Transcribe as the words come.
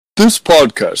This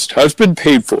podcast has been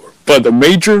paid for by the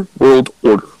Major World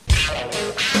Order.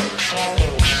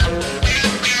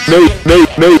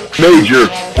 Major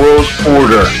World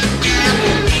Order.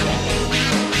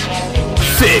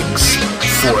 Figs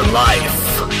for life.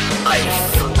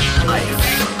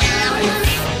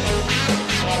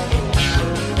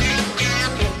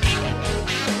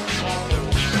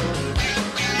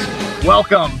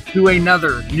 Welcome to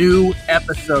another new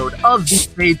episode of the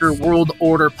Major World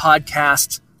Order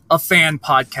podcast, a fan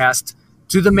podcast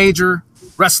to the Major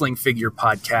Wrestling Figure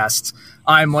podcast.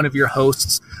 I'm one of your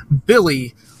hosts,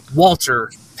 Billy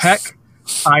Walter Peck.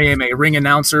 I am a ring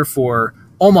announcer for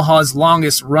Omaha's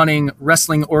longest running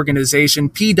wrestling organization,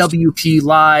 PWP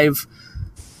Live.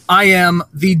 I am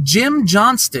the Jim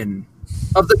Johnston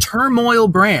of the Turmoil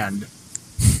brand.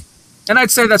 And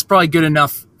I'd say that's probably good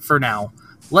enough for now.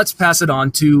 Let's pass it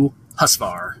on to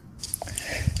Husvar.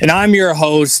 And I'm your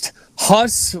host,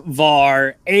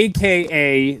 Husvar,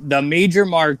 a.k.a. the Major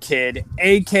Mark Kid,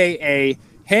 a.k.a.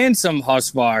 Handsome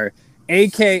Husvar,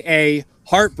 a.k.a.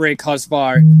 Heartbreak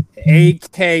Husvar,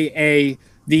 a.k.a.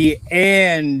 the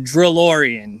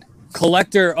Andrillorian,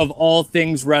 collector of all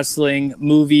things wrestling,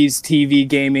 movies, TV,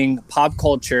 gaming, pop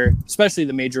culture, especially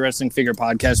the Major Wrestling Figure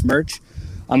podcast merch.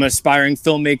 I'm an aspiring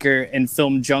filmmaker and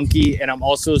film junkie, and I'm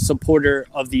also a supporter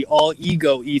of the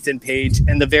all-ego Ethan Page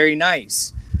and the very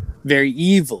nice, very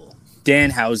evil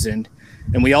Danhausen.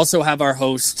 And we also have our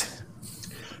host.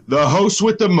 The host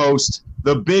with the most,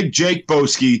 the big Jake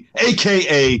Boski,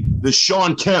 a.k.a. the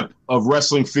Sean Kemp of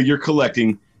wrestling figure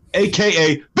collecting,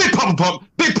 a.k.a. Big Papa Pump,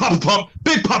 Big Papa Pump,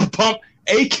 Big Papa Pump,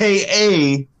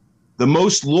 a.k.a. the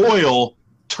most loyal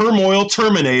Turmoil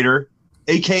Terminator,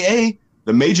 a.k.a.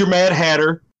 the Major Mad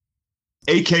Hatter,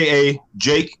 a.k.a.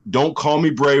 Jake, don't call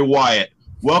me Bray Wyatt.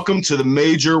 Welcome to the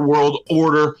Major World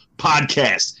Order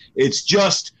podcast. It's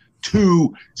just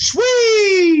too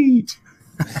sweet.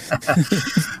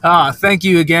 Thank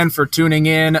you again for tuning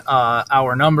in.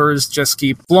 Our numbers just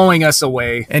keep blowing us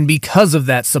away. And because of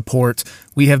that support,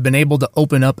 we have been able to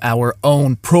open up our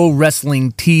own Pro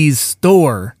Wrestling Tees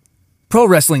store.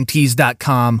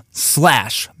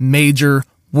 ProWrestlingTees.com/Major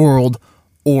World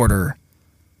Order.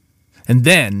 And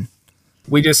then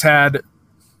we just had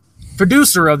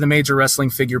producer of the Major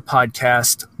Wrestling Figure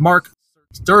podcast, Mark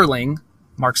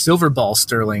Silverball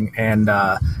Sterling. And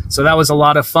so that was a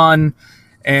lot of fun.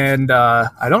 And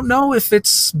I don't know if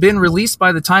it's been released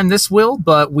by the time this will,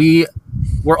 but we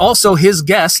were also his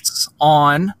guests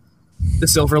on the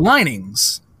Silver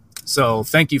Linings. So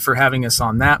thank you for having us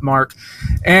on that, Mark.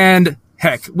 And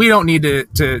heck, we don't need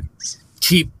to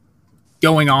keep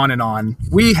going on and on.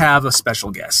 We have a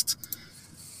special guest.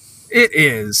 It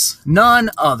is none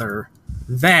other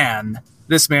than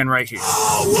this man right here.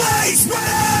 Always ready!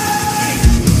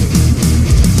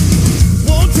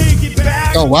 Won't take it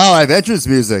back. Oh, wow, I have entrance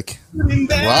music.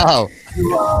 Wow.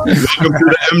 Welcome to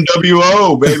the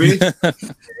MWO, baby.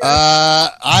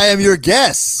 I am your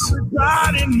guest,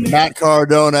 Matt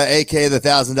Cardona, a.k.a. the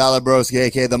 $1,000 Broski,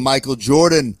 a.k.a. the Michael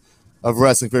Jordan of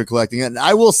wrestling figure collecting. And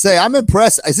I will say, I'm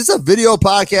impressed. Is this a video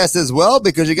podcast as well?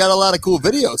 Because you got a lot of cool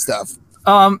video stuff.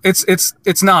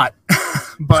 It's not,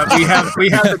 but we have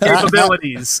the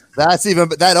capabilities. That's even,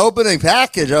 but that opening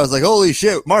package, I was like, holy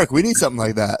shit, Mark, we need something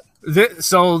like that.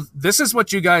 So this is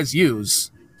what you guys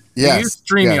use. Yes. You use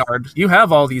StreamYard. Yes. You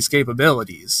have all these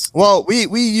capabilities. Well, we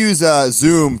use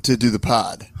Zoom to do the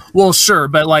pod. Well, sure,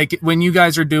 but like when you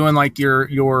guys are doing like your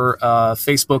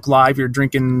Facebook Live, you're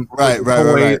drinking right.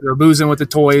 or boozing with the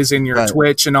toys and your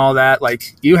Twitch and all that.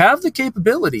 Like you have the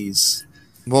capabilities.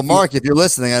 Well, Mark, if you're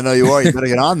listening, I know you are. You better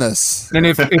get on this. And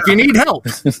if you need help,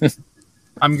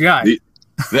 I'm your guy.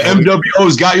 The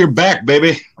MWO's got your back,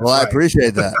 baby. Well, I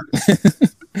appreciate that.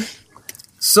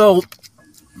 So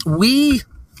we're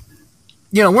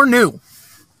new.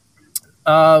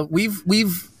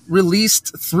 We've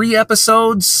released 3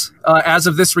 episodes as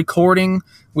of this recording.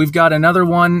 We've got another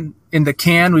one in the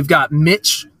can. We've got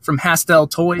Mitch from Hastel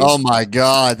Toys. Oh my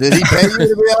God! Did he pay you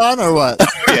to be on or what?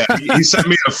 Yeah, he sent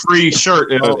me a free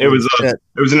shirt. It was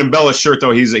an embellished shirt though.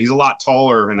 He's a lot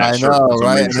taller in that shirt. I know,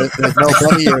 right? There's no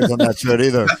bunny ears on that shirt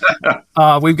either.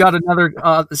 We've got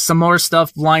some more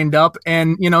stuff lined up,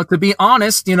 and to be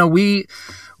honest,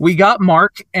 we got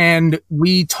Mark, and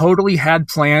we totally had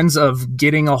plans of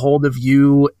getting a hold of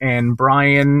you and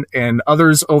Brian and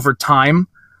others over time,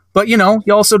 but you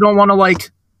also don't want to like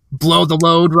blow the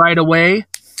load right away.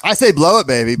 I say blow it,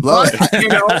 baby. Blow it.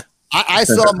 I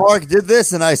saw Mark did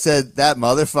this, and I said, that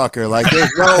motherfucker. Like,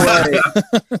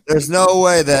 there's no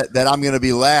way that I'm going to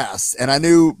be last. And I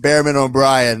knew Bearman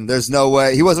O'Brien. There's no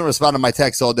way. He wasn't responding to my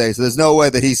texts all day, so there's no way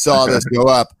that he saw this go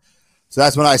up. So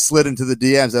that's when I slid into the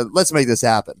DMs. Let's make this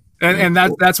happen. And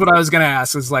that's what I was going to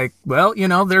ask is like, well,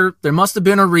 there must have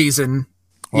been a reason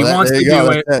he wants to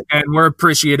do it, and we're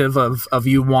appreciative of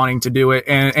you wanting to do it.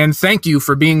 And thank you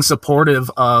for being supportive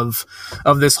of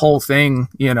this whole thing,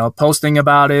 posting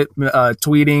about it,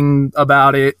 tweeting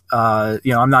about it.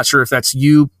 I'm not sure if that's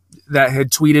you that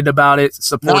had tweeted about it,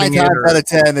 supporting 9 times out of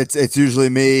 10, it's usually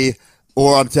me,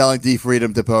 or I'm telling D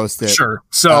Freedom to post it. Sure.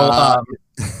 So,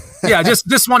 yeah,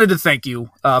 just wanted to thank you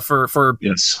for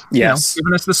Yes.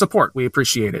 giving us the support. We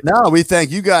appreciate it. No, we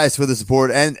thank you guys for the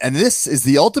support, and this is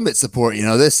the ultimate support.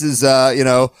 This is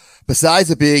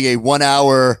besides it being a 1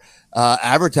 hour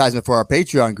advertisement for our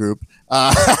Patreon group,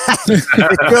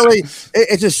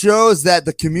 it just shows that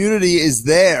the community is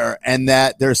there, and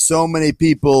that there's so many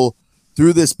people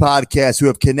through this podcast who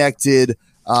have connected,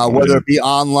 whether it be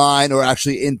online or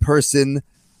actually in person.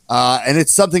 And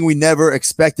it's something we never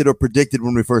expected or predicted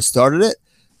when we first started it.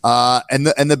 And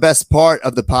the best part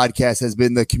of the podcast has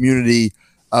been the community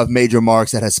of Major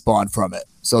Marks that has spawned from it.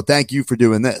 So thank you for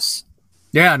doing this.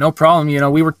 Yeah, no problem.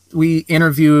 We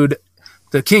interviewed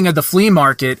the king of the flea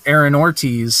market, Aaron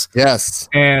Ortiz. Yes.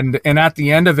 And at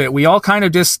the end of it, we all kind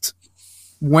of just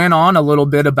went on a little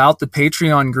bit about the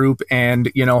Patreon group,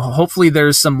 and hopefully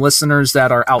there's some listeners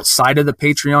that are outside of the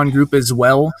Patreon group as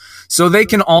well, so they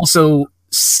can also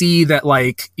see that,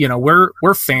 like,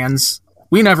 we're fans.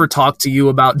 We never talked to you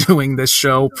about doing this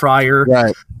show prior.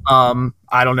 Right.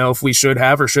 I don't know if we should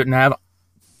have or shouldn't have.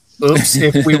 Oops,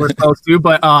 if we were supposed to,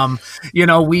 but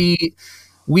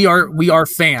we are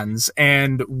fans,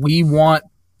 and we want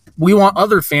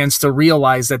other fans to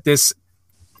realize that this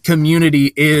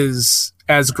community is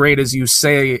as great as you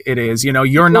say it is.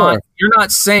 You're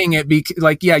not saying it because,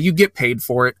 you get paid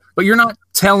for it, but you're not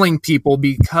telling people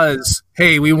because,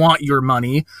 hey, we want your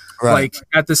money. Right. Like,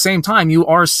 at the same time, you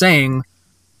are saying,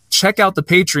 check out the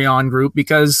Patreon group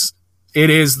because it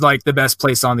is like the best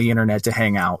place on the internet to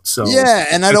hang out. So yeah,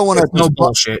 and I don't want to no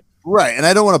bullshit. Right. And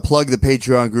I don't want to plug the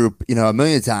Patreon group, a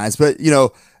million times, but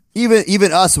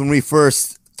even us, when we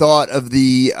first thought of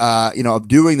the of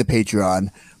doing the Patreon,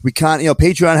 we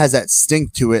Patreon has that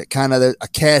stink to it, kind of a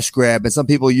cash grab, and some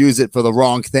people use it for the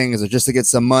wrong things or just to get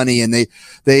some money, and they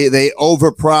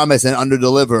overpromise and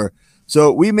underdeliver.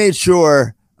 So we made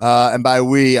sure, and by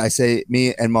we, I say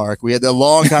me and Mark, we had a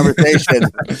long conversation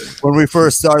when we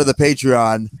first started the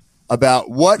Patreon about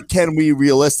what can we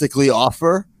realistically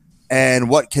offer and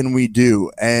what can we do.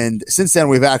 And since then,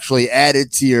 we've actually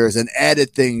added tiers and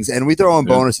added things, and we throw in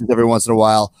bonuses every once in a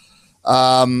while.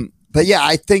 But yeah,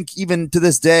 I think even to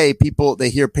this day, people, they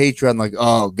hear Patreon like,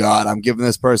 oh God, I'm giving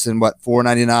this person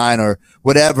 $4.99 or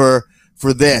whatever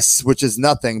for this, which is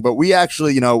nothing. But we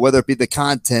actually, whether it be the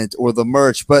content or the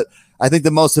merch, but I think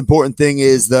the most important thing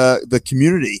is the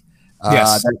community,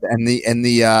 yes, and the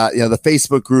the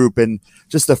Facebook group, and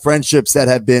just the friendships that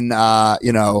have been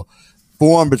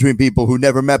formed between people who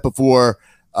never met before.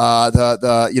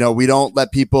 We don't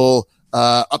let people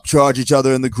upcharge each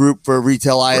other in the group for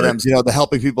retail items, the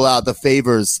helping people out, the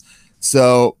favors.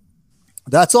 So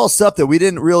that's all stuff that we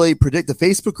didn't really predict. The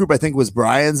Facebook group, I think, was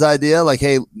Brian's idea. Like,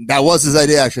 hey, that was his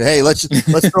idea actually. Hey, let's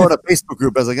throw in a Facebook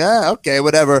group. I was like, okay,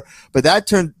 whatever. But that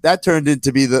turned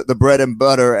into be the bread and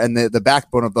butter and the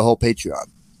backbone of the whole Patreon.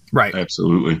 Right.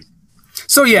 Absolutely.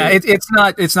 So yeah,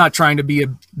 it's not trying to be a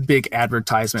big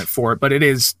advertisement for it, but it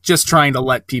is just trying to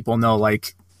let people know,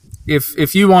 like,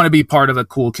 if you want to be part of a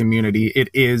cool community, it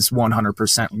is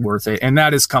 100% worth it. And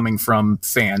that is coming from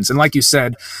fans. And like you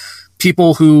said,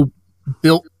 people who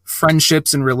built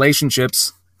friendships and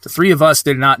relationships. The three of us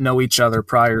did not know each other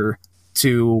prior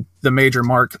to the Major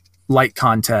Mark Light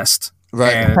Contest.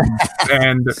 Right.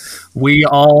 And we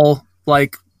all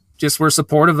just were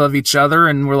supportive of each other,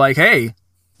 and we're like, hey,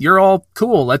 you're all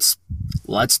cool. Let's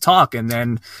talk. And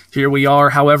then here we are,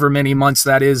 however many months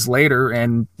that is later,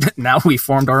 and now we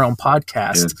formed our own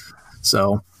podcast. Yeah.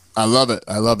 So I love it.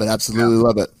 Absolutely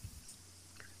love it.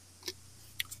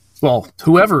 Well,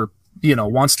 whoever,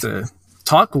 wants to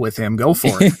talk with him, go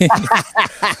for it.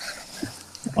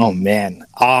 Oh man.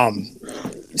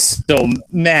 So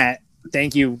Matt,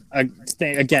 thank you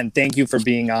again. Thank you for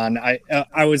being on.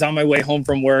 I was on my way home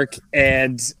from work,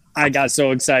 and I got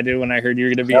so excited when I heard you were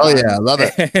going to be on. Oh yeah, I love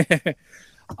it.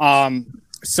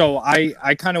 So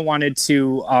I kind of wanted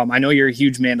to, I know you're a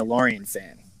huge Mandalorian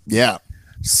fan. Yeah.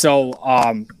 So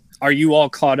are you all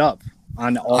caught up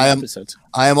on all the episodes?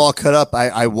 I am all caught up.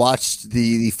 I watched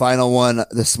the final one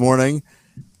this morning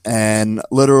and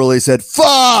literally said,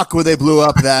 fuck, when they blew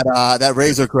up that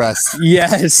Razor Crest.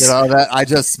 Yes. That I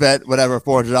just spent whatever,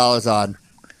 $400 on.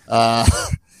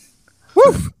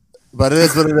 Woo! But it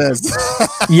is what it is.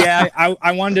 Yeah,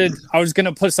 I was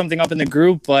gonna put something up in the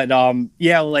group, but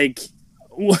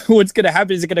what's going to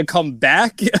happen? Is it going to come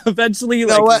back eventually?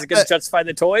 Like, is it going to justify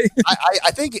the toy?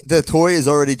 I think the toy is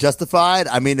already justified.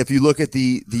 I mean, if you look at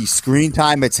the screen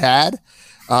time it's had,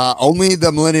 only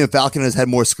the Millennium Falcon has had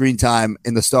more screen time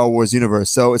in the Star Wars universe.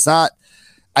 So it's not.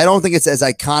 I don't think it's as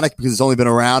iconic because it's only been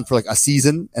around for like a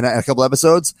season and a couple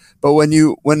episodes. But when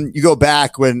you go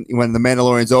back when the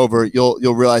Mandalorian's over,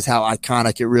 you'll realize how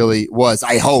iconic it really was.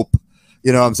 I hope,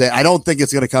 you know what I'm saying? I don't think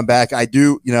it's going to come back. I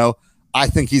do, I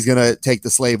think he's going to take the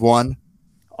Slave One.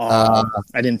 I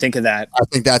didn't think of that. I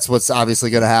think that's what's obviously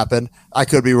going to happen. I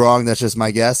could be wrong. That's just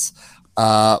my guess.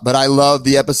 But I love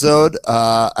the episode.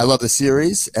 I love the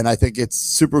series, and I think it's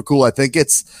super cool. I think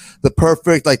it's the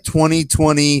perfect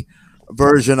 2020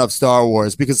 version of Star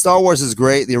Wars, because Star Wars is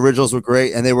great. The originals were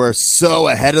great, and they were so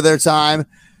ahead of their time.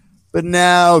 But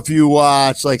now, if you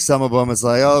watch some of them, it's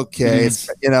like, okay,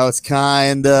 it's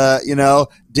kind of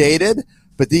dated.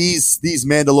 But these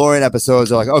Mandalorian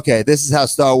episodes are like, okay, this is how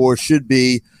Star Wars should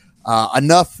be.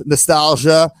 Enough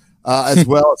nostalgia, as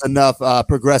well as enough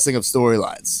progressing of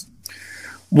storylines.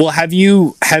 Well, have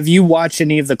you watched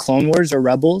any of the Clone Wars or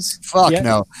Rebels? Fuck yet?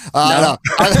 no. No.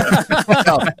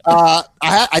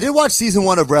 I did watch season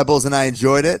 1 of Rebels and I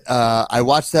enjoyed it. I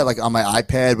watched that on my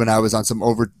iPad when I was on some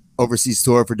overseas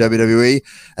tour for WWE,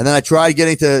 and then I tried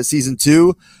getting to season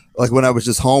 2 when I was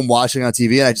just home watching on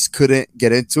TV, and I just couldn't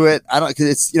get into it. I don't,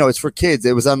 because it's for kids.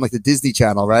 It was on the Disney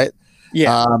Channel, right?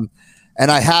 Yeah. And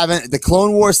I haven't. The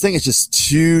Clone Wars thing is just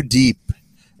too deep.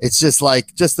 It's just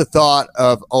the thought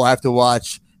of, I have to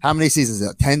watch how many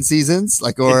seasons? 10 seasons?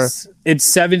 It's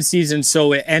 7 seasons.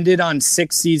 So it ended on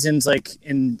 6 seasons,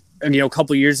 in a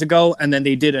couple years ago, and then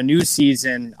they did a new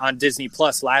season on Disney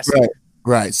Plus last year.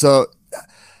 Right. So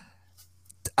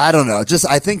I don't know.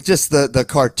 I think the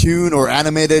cartoon or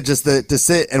animated, to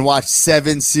sit and watch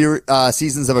 7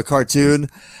 seasons of a cartoon,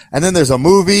 and then there's a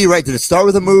movie. Right? Did it start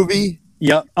with a movie?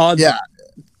 Yep. Yeah.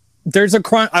 There's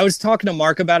I was talking to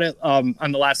Mark about it on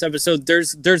the last episode.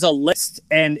 There's a list,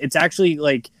 and it's actually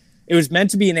it was meant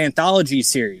to be an anthology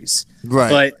series,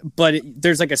 right? But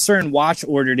there's a certain watch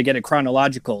order to get it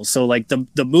chronological. So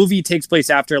the movie takes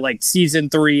place after season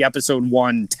 3, episode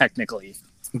 1, technically.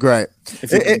 Great.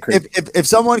 If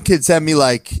someone could send me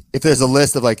if there's a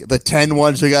list of the 10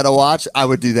 ones you got to watch, I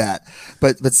would do that.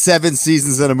 But 7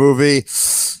 seasons in a movie,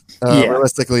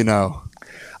 realistically, no.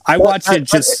 I watch it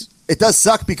just. It does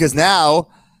suck because now,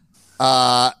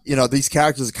 these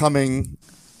characters are coming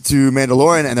to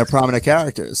Mandalorian and they're prominent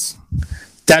characters.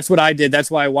 That's what I did.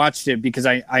 That's why I watched it, because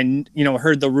I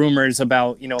heard the rumors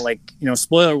about,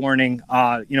 spoiler warning,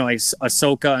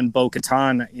 Ahsoka and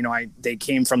Bo-Katan, they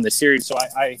came from the series. So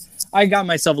I got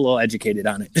myself a little educated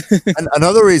on it. And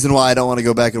another reason why I don't want to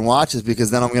go back and watch is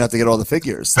because then I'm going to have to get all the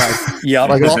figures. Yeah.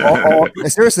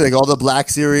 Seriously, all the Black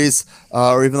series,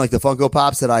 or even the Funko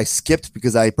Pops that I skipped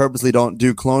because I purposely don't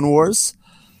do Clone Wars.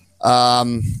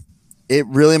 It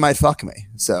really might fuck me.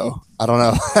 So I don't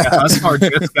know. Husvar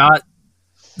just got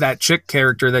that chick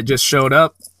character that just showed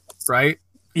up, right?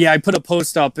 Yeah, I put a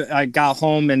post up. I got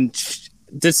home and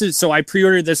I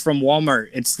pre-ordered this from Walmart.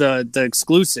 It's the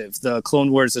exclusive, the Clone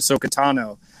Wars Ahsoka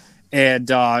Tano, and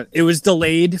it was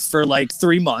delayed for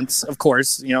 3 months, of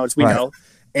course, as we know,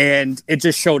 and it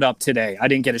just showed up today. I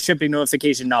didn't get a shipping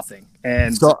notification, nothing.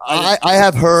 And so I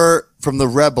have her from the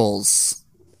Rebels,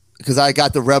 because I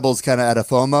got the Rebels kind of at a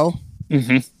FOMO.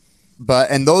 Mm-hmm.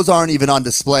 And those aren't even on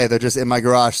display. They're just in my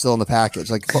garage, still in the package,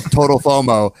 total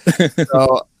FOMO.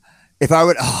 So if I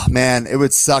would, it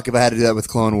would suck if I had to do that with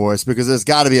Clone Wars, because there's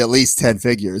got to be at least 10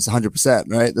 figures, 100%,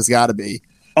 right? There's got to be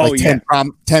 10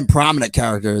 prominent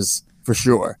characters for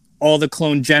sure. All the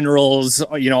clone generals,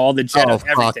 all the Jedi,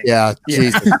 everything. Yeah.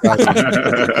 Jesus Christ.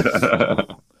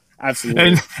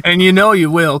 Absolutely. And you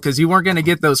will, because you weren't going to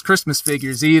get those Christmas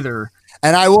figures either.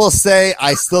 And I will say,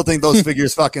 I still think those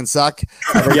figures fucking suck.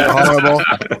 I think they're horrible.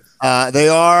 They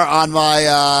are on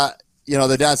my,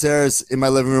 they're downstairs in my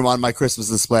living room on my Christmas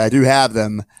display. I do have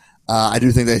them. I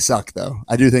do think they suck, though.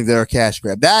 I do think they're a cash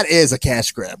grab. That is a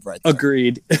cash grab, right there.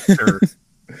 Agreed. Sure.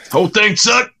 Whole thing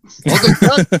suck.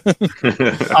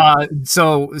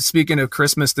 So speaking of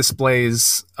Christmas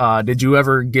displays, did you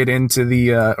ever get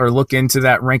into or look into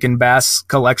that Rankin Bass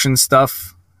collection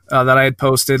stuff that I had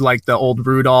posted, the old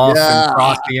Rudolph and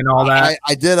Frosty and all that?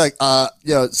 I did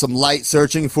some light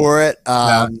searching for it.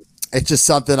 It's just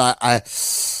something I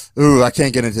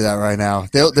can't get into that right now.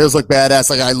 Those look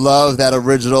badass. I love that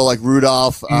original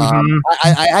Rudolph. Mm-hmm.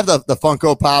 I have the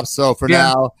Funko Pops, so for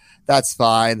now that's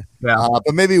fine. Yeah.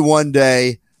 But maybe one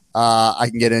day I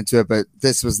can get into it, but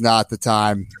this was not the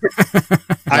time.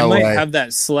 I might have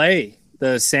that sleigh,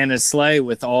 the Santa sleigh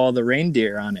with all the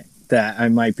reindeer on it, that I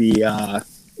might be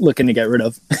looking to get rid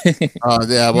of. Oh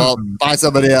yeah, well, find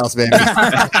somebody else, baby.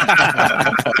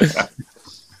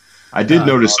 I did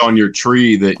notice on your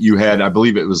tree that you had, I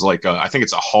believe it was like I think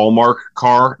it's a Hallmark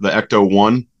car, the Ecto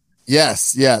 1.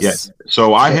 Yes.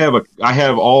 So I have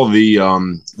all the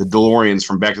DeLoreans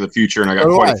from Back to the Future, and I got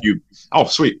quite a few. Oh,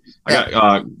 sweet! I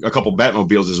got a couple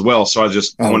Batmobiles as well. So I was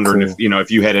just wondering if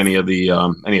if you had any of the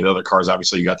other cars.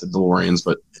 Obviously, you got the DeLoreans,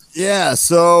 but yeah.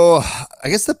 So I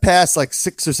guess the past like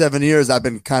 6 or 7 years, I've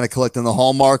been kind of collecting the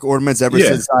Hallmark ornaments ever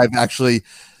since I've actually,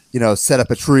 set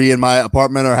up a tree in my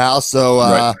apartment or house.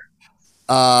 So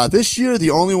this year,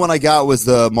 the only one I got was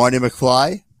the Marty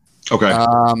McFly. Okay.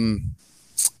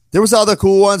 There was other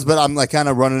cool ones, but I'm like kind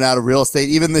of running out of real estate.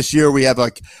 Even this year, we have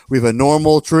a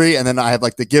normal tree, and then I have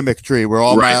like the gimmick tree where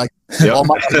all my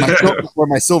where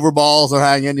my silver balls are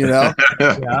hanging.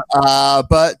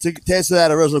 But to answer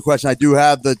that original question, I do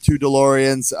have the 2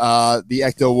 DeLoreans, the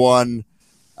Ecto 1,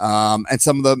 and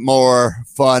some of the more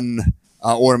fun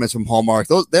ornaments from Hallmark.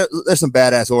 There's some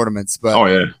badass ornaments, but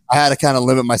I had to kind of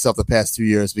limit myself the past 2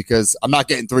 years because I'm not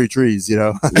getting 3 trees.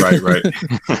 Right.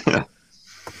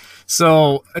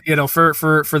 So,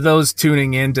 for those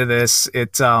tuning into this,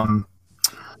 this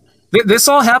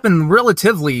all happened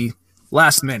relatively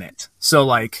last minute. So,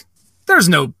 like, there's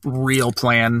no real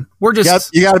plan. We're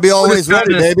just you got to be always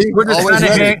ready, baby. We're just kind of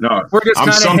hanging out.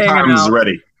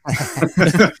 Ready.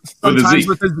 Sometimes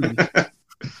with the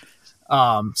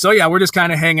Z. So yeah, we're just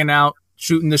kind of hanging out,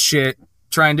 shooting the shit,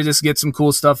 trying to just get some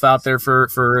cool stuff out there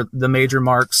for the major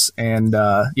marks, and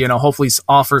hopefully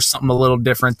offer something a little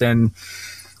different than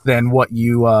what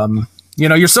you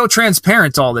you're so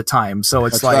transparent all the time. So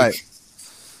it's a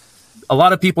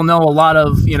lot of people know a lot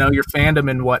of your fandom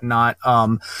and whatnot.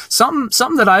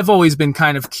 Something that I've always been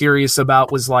kind of curious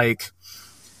about was like,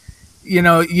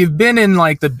 you've been in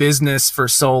like the business for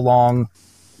so long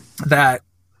that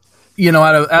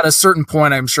at a certain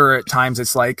point, I'm sure at times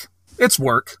it's like it's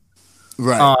work,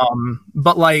 right?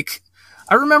 But like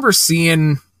I remember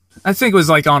seeing, I think it was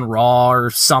like on Raw or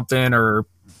something, or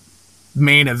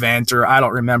Main Event, or I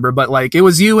don't remember, but like it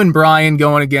was you and Brian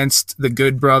going against the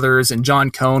Good Brothers, and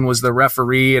John Cone was the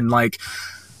referee, and like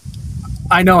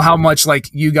I know how much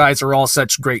like you guys are all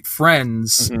such great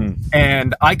friends,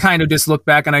 and I kind of just look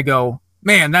back and I go,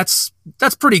 man, that's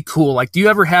pretty cool. Like, do you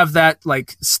ever have that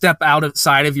like step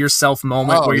outside of yourself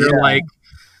moment where you're like,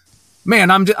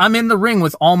 man, I'm in the ring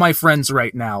with all my friends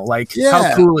right now. Like,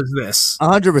 how cool is this?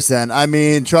 100%. I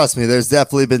mean, trust me, there's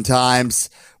definitely been times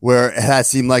where it has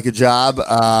seemed like a job.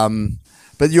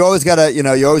 But you always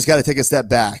gotta take a step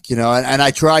back, and I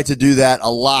try to do that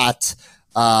a lot.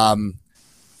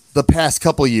 The past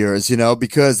couple years,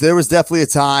 because there was definitely a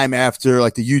time after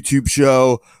like the YouTube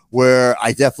show where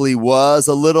I definitely was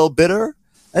a little bitter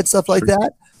and stuff like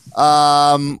that.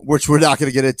 Which we're not going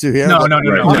to get into here. No. We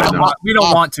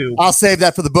don't want to. I'll save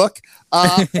that for the book.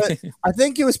 But I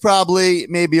think it was probably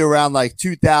maybe around like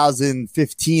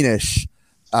 2015-ish,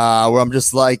 where I'm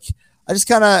just like, I just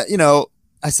kind of,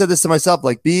 I said this to myself,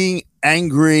 like being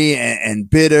angry and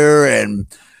bitter and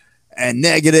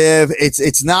negative.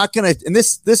 It's not going to, and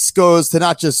this goes to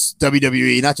not just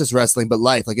WWE, not just wrestling, but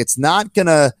life. Like it's not going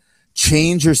to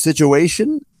change your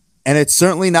situation, and it's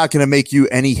certainly not going to make you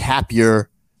any happier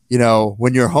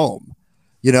when you're home,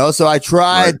 so I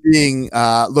tried being,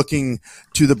 looking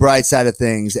to the bright side of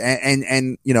things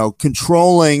and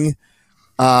controlling,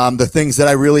 the things that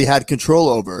I really had control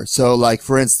over. So like,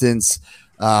 for instance,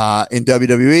 in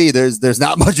WWE, there's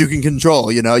not much you can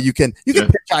control, you can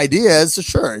pitch ideas,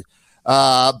 sure.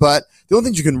 But the only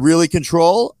things you can really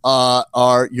control,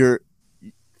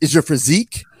 is your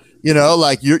physique,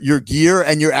 like your gear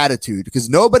and your attitude, because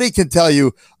nobody can tell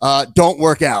you, don't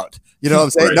work out. You know what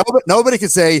I'm saying? Right. Nobody can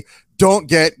say, don't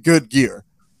get good gear,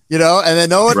 and then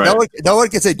no one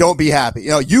can say, don't be happy.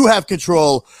 You have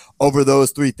control over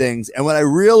those 3 things. And when I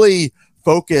really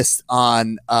focused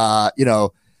on,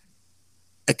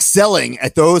 excelling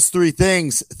at those 3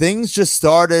 things just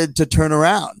started to turn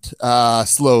around,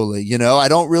 slowly. I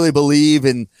don't really believe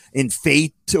in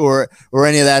fate or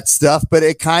any of that stuff, but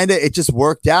it just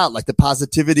worked out, like the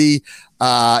positivity,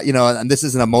 and this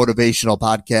isn't a motivational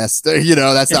podcast,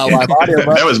 that's not why I'm on here,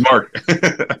 but, that was Mark.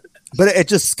 But it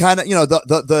just kind of,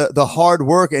 the hard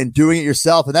work and doing it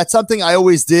yourself. And that's something I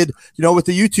always did, with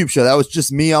the YouTube show. That was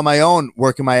just me on my own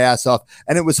working my ass off.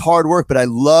 And it was hard work, but I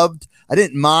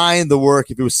didn't mind the work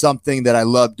if it was something that I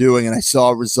loved doing and I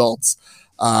saw results.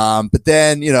 But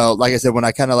then, like I said, when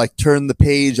I kind of like turned the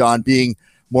page on being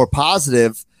more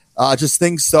positive, just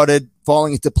things started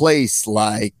falling into place.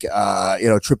 Like,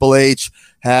 Triple H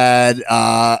had,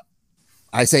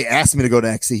 asked me to go to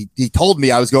NXT. He told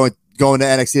me I was going going to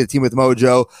NXT to team with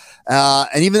Mojo.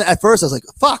 And even at first, I was like,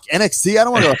 fuck, NXT? I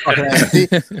don't want to go to fucking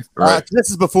NXT. Right. This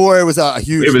is before it was a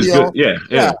huge It was deal. good.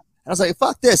 Yeah. And I was like,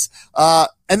 fuck this.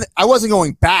 And I wasn't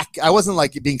going back. I wasn't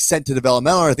like being sent to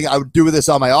developmental or anything. I would do this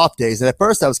on my off days. And at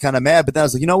first I was kind of mad, but then I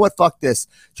was like, you know what? Fuck this.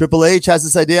 Triple H has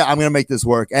this idea. I'm going to make this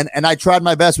work. And I tried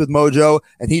my best with Mojo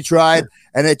and he tried.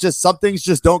 And it just, some things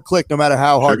just don't click no matter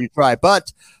how hard you try.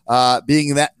 But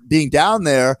being down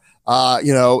there,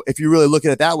 if you really look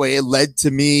at it that way, it led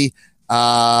to me,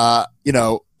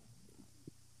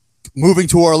 moving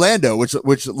to Orlando, which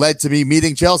led to me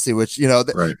meeting Chelsea, which,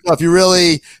 Right. if you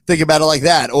really think about it like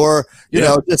that, or,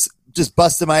 just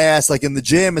busting my ass like in the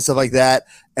gym and stuff like that.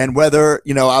 And whether,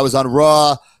 I was on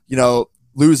Raw,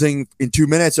 losing in 2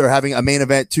 minutes or having a main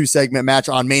event 2-segment match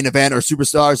on Main Event or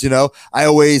Superstars, I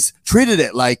always treated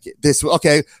it like this.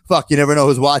 Okay, fuck, you never know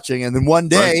who's watching. And then one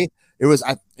day it was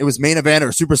Main Event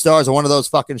or Superstars or one of those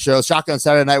fucking shows, Shotgun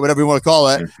Saturday Night, whatever you want to call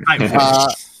it.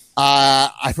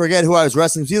 I forget who I was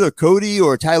wrestling. It was either Cody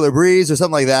or Tyler Breeze or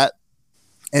something like that.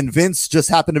 And Vince just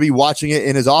happened to be watching it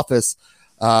in his office,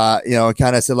 and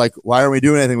kind of said, like, why aren't we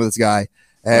doing anything with this guy?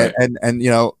 And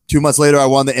 2 months later, I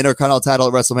won the Intercontinental title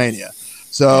at WrestleMania.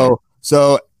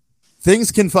 So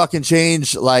things can fucking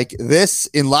change like this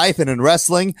in life and in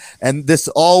wrestling. And this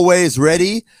always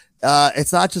ready.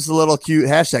 It's not just a little cute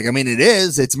hashtag. I mean, it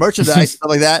is. It's merchandise, stuff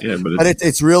like that. Yeah, but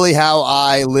it's really how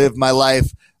I live my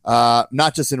life.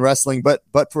 Not just in wrestling, but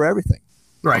for everything.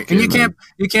 Right. Okay, and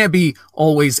you can't be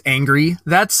always angry.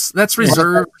 That's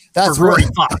reserved for Rory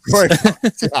Fox.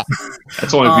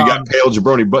 That's only if you got pale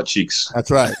jabroni butt cheeks. That's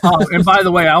right. And by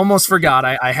the way, I almost forgot.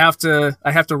 I have to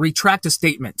retract a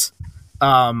statement.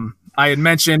 I had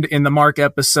mentioned in the Mark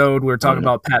episode we were talking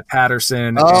about Pat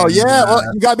Patterson. Oh and, well,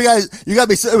 you got me, guys. You got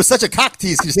me. It was such a cock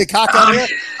tease. Can you say cock on here?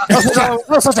 That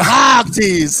was such a hog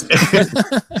tease.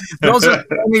 Those are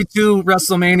the only 2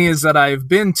 WrestleManias that I've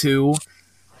been to,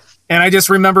 and I just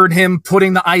remembered him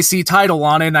putting the IC title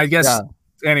on it. And I guess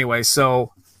anyway.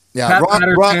 So Pat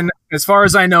Patterson, as far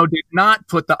as I know, did not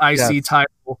put the IC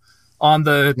title on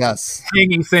the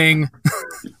hanging thing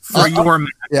for your match.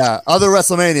 Yeah, other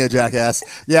WrestleMania, jackass.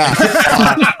 Yeah.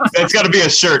 It's got to be a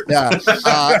shirt. Yeah.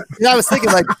 I was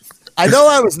thinking, like, I know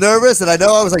I was nervous and I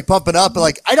know I was, like, pumping up, but,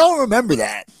 like, I don't remember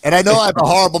that. And I know I have a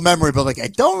horrible memory, but, like, I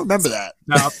don't remember that.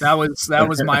 No, that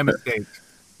was my mistake.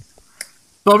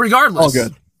 But regardless.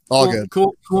 All good.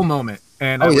 Cool moment.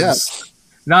 And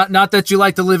not that you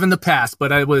like to live in the past,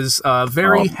 but it was a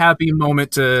very happy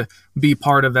moment to be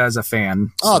part of as a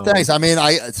fan. Oh, thanks. I mean,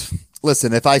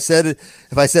 listen, if I said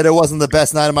it wasn't the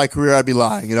best night of my career, I'd be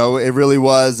lying. It really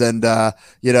was. And,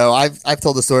 I've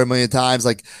told the story a million times,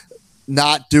 like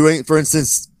not doing, for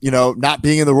instance, not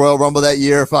being in the Royal Rumble that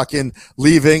year, fucking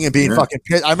leaving and being fucking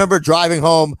pissed. I remember driving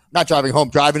to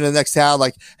the next town,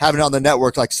 like having it on the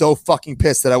network, like so fucking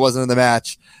pissed that I wasn't in the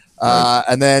match.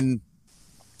 And then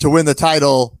to win the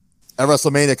title at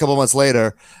WrestleMania a couple months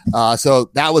later. So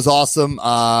that was awesome.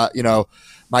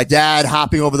 My dad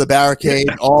hopping over the barricade,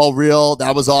 all real.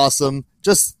 That was awesome.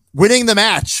 Just winning the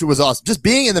match was awesome. Just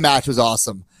being in the match was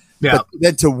awesome. Yeah. But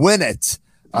then to win it,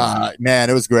 man,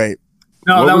 it was great.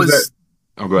 No, that was.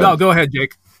 Oh, go ahead. No, go ahead,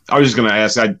 Jake. I was just going to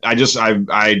ask.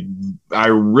 I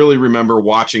really remember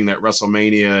watching that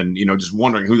WrestleMania and just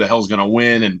wondering who the hell's going to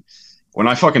win. And when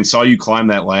I fucking saw you climb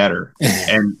that ladder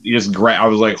and you just I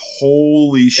was like,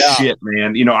 holy shit,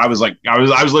 man. I was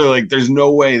literally like, there's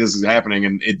no way this is happening.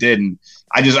 And it did. And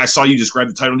I saw you just grab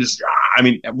the title and just,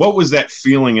 what was that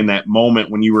feeling in that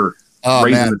moment when you were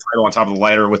raising the title on top of the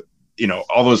ladder with,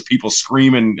 all those people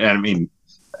screaming? And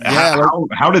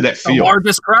how did that feel? The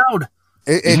largest crowd.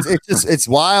 It's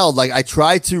wild. Like I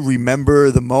try to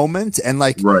remember the moment and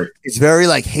like, it's very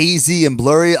like hazy and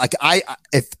blurry. Like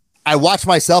if I watch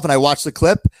myself and I watch the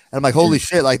clip and I'm like, holy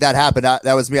shit, like that happened.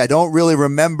 That was me. I don't really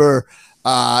remember,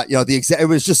 it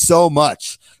was just so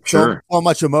much, so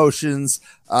much emotions.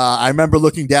 I remember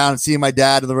looking down and seeing my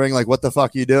dad in the ring, like, what the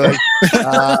fuck are you doing?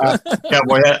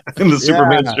 Cowboy hat and the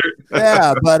Superman shirt.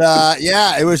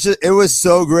 It was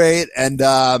so great.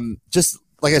 And just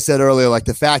like I said earlier, like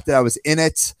the fact that I was in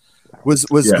it was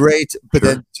great, but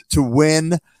then to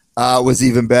win was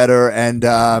even better. And,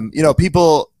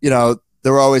 people, they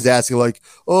were always asking like,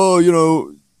 oh,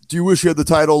 do you wish you had the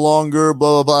title longer?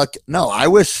 Blah, blah, blah. No,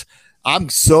 I'm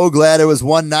so glad it was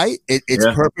one night. It's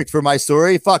perfect for my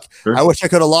story. Fuck. Sure. I wish I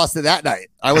could have lost it that night.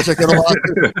 I wish I could have lost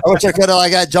it. I wish I could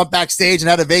have got jumped backstage and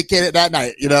had to vacate it that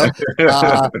night. It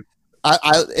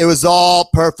was all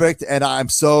perfect. And I'm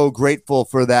so grateful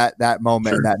for that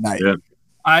moment and that night. Yeah.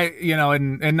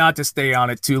 And not to stay on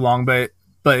it too long, but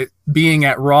being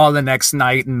at Raw the next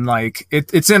night and like,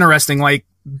 it's interesting. Like,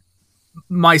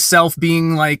 myself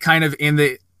being like kind of in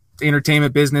the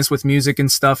entertainment business with music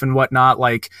and stuff and whatnot,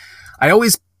 like I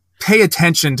always pay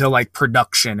attention to like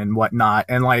production and whatnot.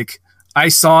 And like I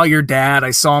saw your dad,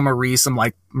 I saw Maurice. I'm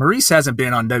like, Maurice hasn't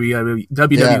been on WWE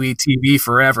TV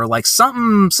forever. Like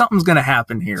something's going to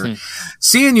happen here.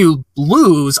 Seeing you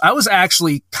lose, I was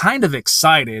actually kind of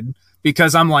excited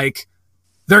because I'm like,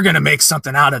 they're going to make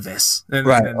something out of this. And,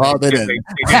 right. They did.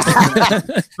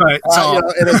 But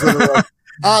it is what it is.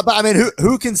 But I mean,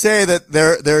 who can say that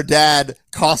their dad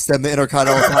cost them the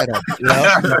Intercontinental title? You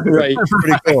know? Right.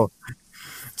 Pretty cool.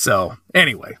 So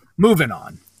anyway, moving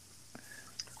on.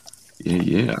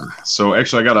 Yeah. So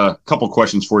actually, I got a couple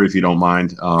questions for you, if you don't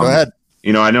mind. Go ahead.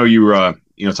 You know, I know you were,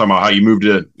 talking about how you moved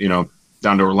to,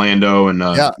 down to Orlando and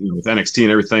with NXT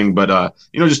and everything. But,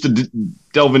 just to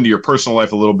delve into your personal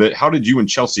life a little bit, how did you and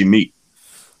Chelsea meet?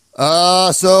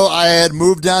 So I had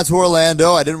moved down to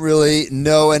Orlando. I didn't really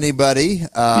know anybody.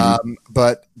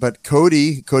 But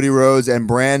Cody Rhodes and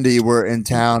Brandy were in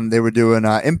town. They were doing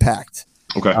Impact.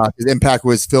 Okay. Impact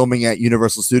was filming at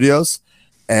Universal Studios.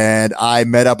 And I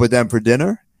met up with them for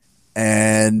dinner,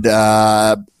 and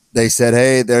they said,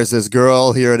 "Hey, there's this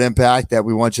girl here at Impact that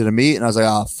we want you to meet." And I was like,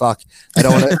 "Oh fuck, I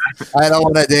don't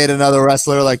want to date another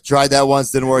wrestler. Like, tried that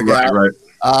once, didn't work out." Right.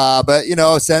 But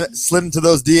slid into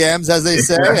those DMs, as they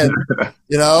say, and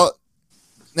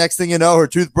next thing you know, her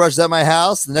toothbrush is at my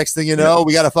house. The next thing you know,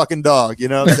 we got a fucking dog. You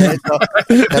know what I'm saying?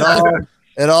 So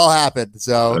it all happened.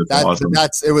 So awesome.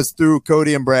 it was through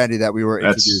Cody and Brandy that we were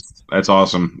introduced. That's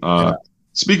awesome.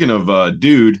 Speaking of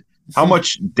dude, how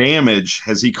much damage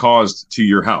has he caused to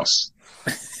your house?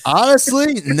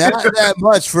 Honestly, not that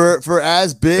much for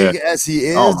as big as he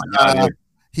is. Oh my God,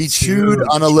 he chewed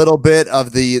on a little bit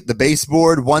of the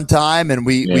baseboard one time, and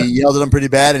we yelled at him pretty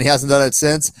bad, and he hasn't done it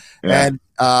since. Yeah. And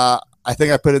I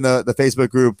think I put in the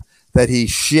Facebook group that he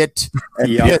shit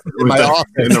and pissed in my office.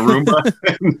 In the room?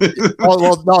 Oh,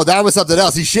 well, no, that was something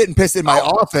else. He shit and pissed in my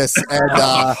office,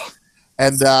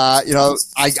 and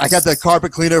I got the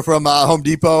carpet cleaner from Home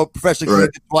Depot, professionally cleaned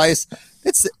it twice.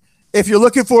 If you're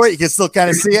looking for it, you can still kind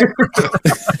of see it,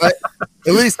 but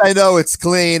at least I know it's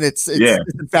clean. It's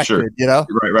infected, sure. you know?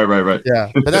 Right.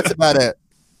 Yeah, but that's about it.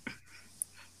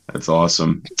 That's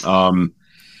awesome.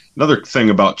 Another thing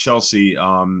about Chelsea,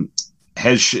 one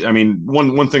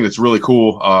thing that's really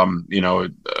cool,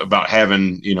 about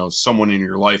having, someone in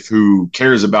your life who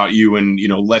cares about you and,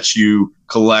 lets you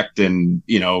collect and,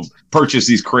 purchase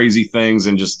these crazy things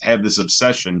and just have this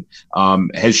obsession.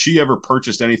 Has she ever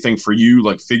purchased anything for you,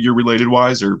 like figure related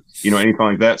wise or, anything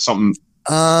like that? Something?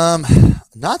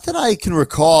 Not that I can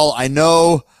recall. I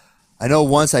know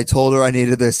once I told her I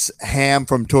needed this ham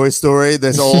from Toy Story,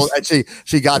 this old, and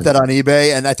she got that on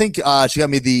eBay. And I think she got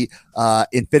me the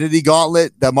Infinity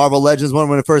Gauntlet, the Marvel Legends one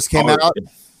when it first came out.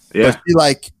 Yeah.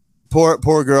 But she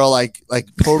poor girl, like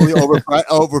totally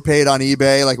overpaid on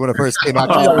eBay. Like when it first came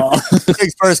out,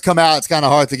 things first come out, it's kind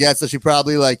of hard to get. So she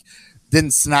probably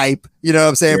didn't snipe, you know what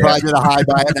I'm saying? Yeah. Probably did a high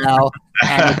buy it now,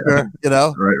 amateur,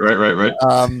 Right.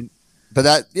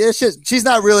 But she's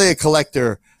not really a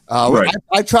collector. Right.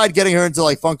 I tried getting her into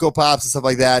Funko Pops and stuff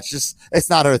like that. It's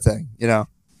not her thing,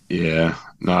 Yeah,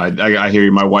 no, I hear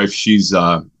you. My wife, she's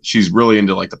really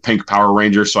into the pink Power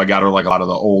Rangers, so I got her a lot of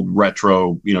the old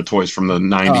retro, toys from the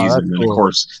 90s, and then cool. Of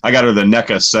course I got her the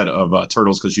NECA set of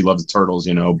turtles because she loves the turtles,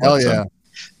 But, hell yeah.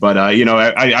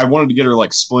 I wanted to get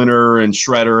her Splinter and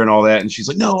Shredder and all that, and she's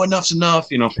like, "No, enough's enough,"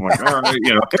 I'm like, all right,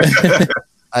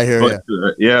 I hear you.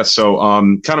 Yeah, so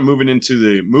kind of moving into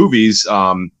the movies.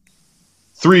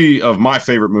 Three of my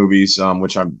favorite movies,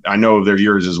 which I know they're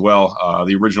yours as well.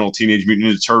 The original Teenage Mutant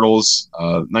Ninja Turtles,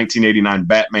 1989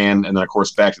 Batman, and then of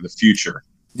course Back to the Future.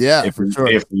 Yeah, for sure.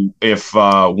 If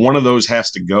one of those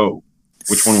has to go,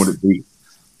 which one would it be?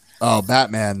 Oh,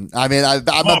 Batman. I mean, I'm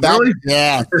a Batman. Really?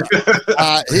 Yeah.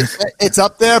 It's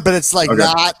up there, but it's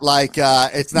not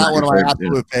it's not one of my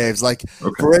absolute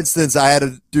faves. For instance, I had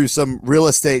to do some real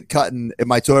estate cutting in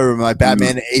my toy room. My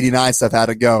Batman 89 stuff had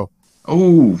to go.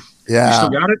 Oh. Yeah, you still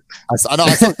got it? I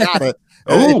still got it.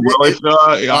 I'm waiting for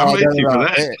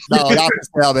that. No, not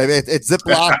for sale, baby. It's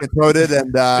Ziploc and coated,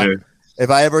 and if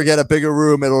I ever get a bigger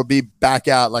room, it'll be back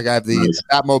out. I have the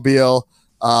Batmobile.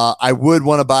 I would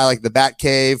want to buy the Bat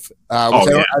Cave, which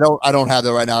I don't have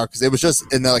that right now because it was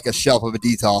just in a shelf of a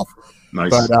detolf.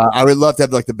 Nice. But I would love to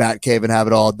have the Bat Cave and have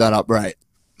it all done up right.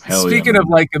 Speaking of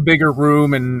a bigger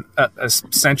room and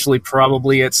essentially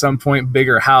probably at some point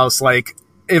bigger house,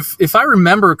 If I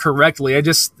remember correctly, it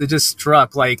just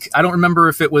struck I don't remember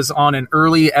if it was on an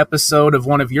early episode of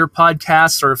one of your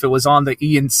podcasts or if it was on the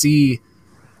E&C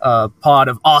pod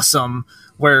of Awesome,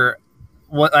 where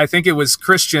I think it was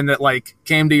Christian that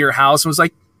came to your house and was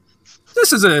like,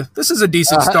 this is a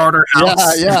decent starter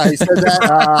house. Yeah, he said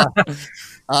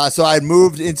that. So I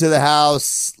moved into the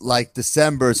house like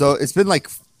December. So it's been like,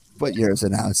 what year is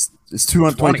it now? It's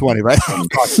 2020, right?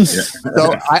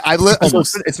 So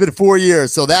it's been 4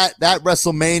 years. So that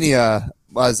WrestleMania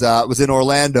was in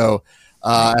Orlando,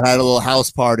 and I had a little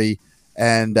house party.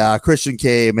 And Christian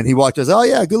came and he walked us. Oh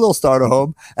yeah, good little starter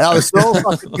home. And I was so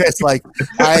fucking pissed. Like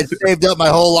I had saved up my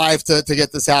whole life to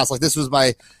get this house. Like this was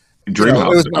my dream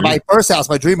house. It was my first house,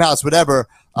 my dream house, whatever.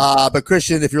 But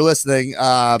Christian, if you're listening,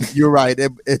 you're right.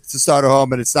 It's a starter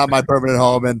home and it's not my permanent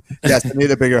home. And yes, I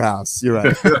need a bigger house. You're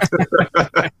right.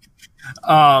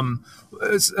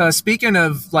 Speaking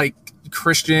of like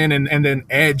Christian and then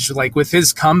Edge, like with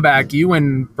his comeback, you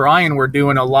and Brian were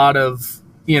doing a lot of,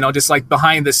 just like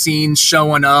behind the scenes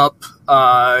showing up,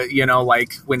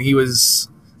 like when he was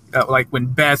like when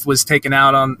Beth was taken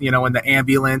out on, in the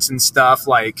ambulance and stuff.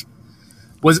 Like,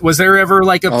 was there ever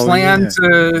like a plan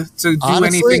to do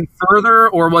anything further,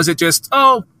 or was it just,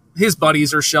 his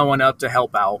buddies are showing up to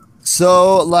help out?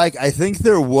 So like, I think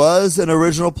there was an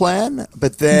original plan,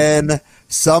 but then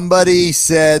somebody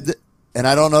said, and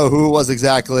I don't know who it was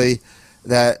exactly,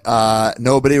 that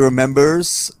nobody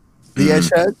remembers the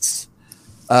Edgeheads.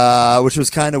 Which was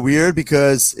kind of weird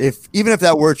because even if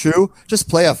that were true, just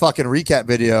play a fucking recap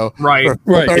video for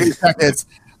 30 seconds.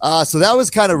 So that was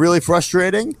kind of really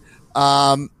frustrating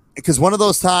because one of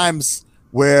those times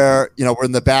where we're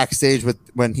in the backstage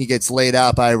when he gets laid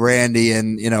out by Randy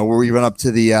and where we run up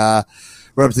to the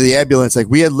ambulance, like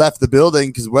we had left the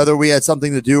building because whether we had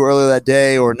something to do earlier that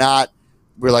day or not,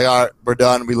 we're like, all right, we're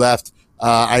done. We left.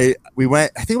 We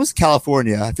went. I think it was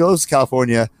California. I feel it was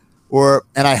California.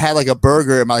 And I had like a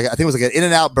burger. I think it was like an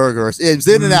In-N-Out burger. It was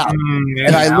In-N-Out.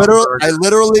 And I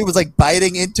literally was like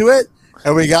biting into it.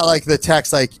 And we got like the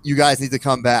text, like, you guys need to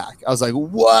come back. I was like,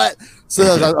 what? So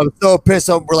I was so pissed.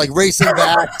 So we're like racing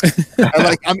back. And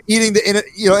like, I'm eating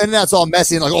In-N-Out's all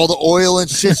messy and like all the oil and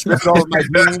shit dripping all over my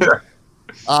jeans.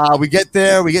 We get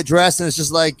there, we get dressed, and it's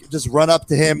just like, just run up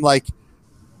to him, like,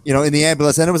 in the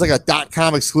ambulance, and it was like a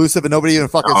 .com exclusive, and nobody even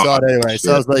fucking saw it anyway.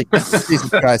 So I was like, Jesus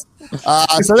Christ.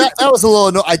 So that was a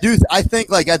little. I think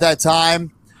like at that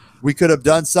time we could have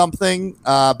done something,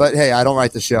 but hey, I don't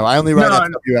write the show. I only write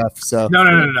FWF. So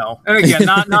no. And again,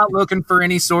 not looking for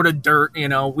any sort of dirt.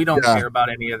 We don't care about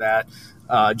any of that.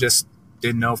 Just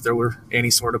didn't know if there were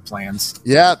any sort of plans.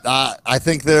 Yeah, I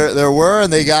think there were,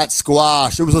 and they got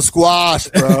squashed. It was a squash,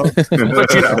 bro. But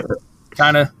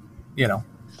kind of,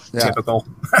 typical.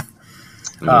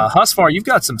 Husvar, you've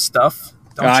got some stuff.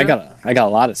 Don't you? I got a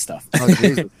lot of stuff.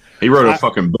 He wrote a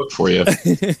fucking book for you.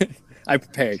 I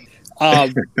prepared.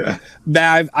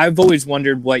 I've always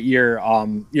wondered what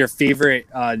your favorite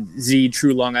Z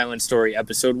True Long Island Story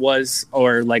episode was,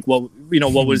 or like what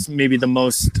was maybe the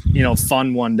most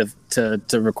fun one to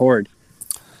record.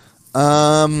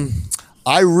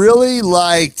 I really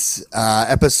liked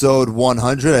episode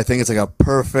 100. I think it's like a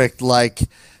perfect like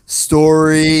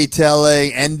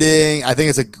storytelling ending. I think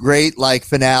it's a great like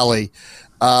finale.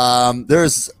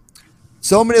 There's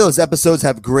so many of those episodes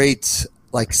have great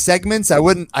like segments. I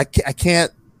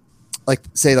can't like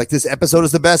say like this episode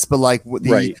is the best, but like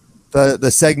the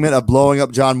segment of blowing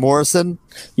up John Morrison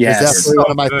is definitely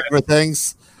one of my favorite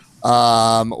things.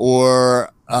 I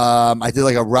did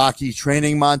like a Rocky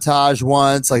training montage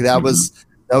once. Like that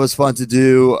was fun to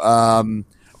do.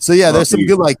 So yeah, there's some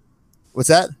good like. What's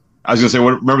that? I was gonna say,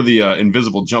 remember the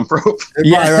invisible jump rope? Right.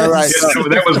 Yeah,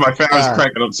 that was my favorite. I was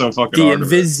cracking up so fucking hard. The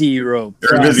Invisi rope.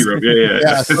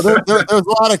 Yeah. So there's a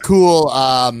lot of cool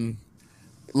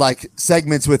like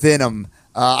segments within them.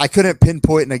 I couldn't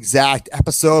pinpoint an exact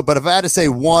episode, but if I had to say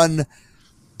one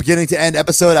beginning to end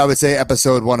episode, I would say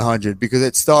episode 100 because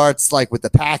it starts like with the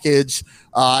package,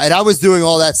 and I was doing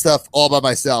all that stuff all by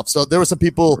myself. So there were some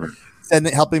people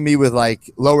helping me with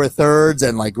like lower thirds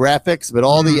and like graphics, but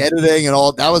all the editing and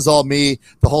all that was all me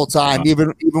the whole time.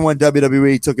 Even when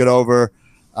WWE took it over,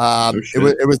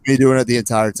 it was me doing it the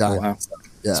entire time. Wow. So,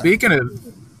 yeah. Speaking of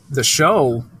the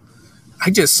show,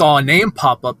 I just saw a name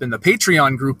pop up in the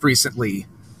Patreon group recently.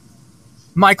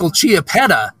 Michael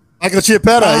Chiappetta. Yeah.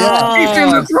 He's in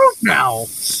the group now.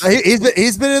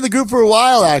 He's been in the group for a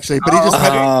while actually, but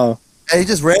he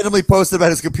just randomly posted about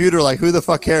his computer, like, who the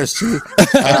fuck cares?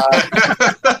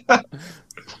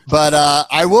 But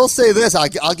I will say this.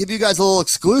 I'll give you guys a little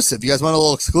exclusive. You guys want a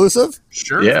little exclusive?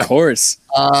 Sure. Yeah. Of course.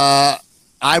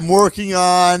 I'm working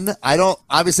on,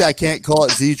 obviously I can't call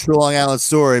it Z True Long Island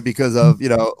Story because of,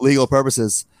 legal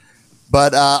purposes.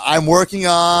 But I'm working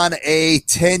on a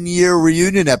 10-year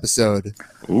reunion episode.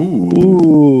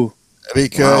 Ooh.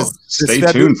 Because stay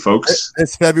tuned, folks.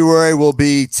 This February will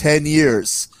be 10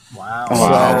 years. Wow.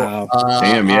 Wow.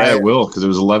 Damn, yeah, it will, because it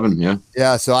was 11, yeah.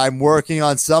 Yeah, so I'm working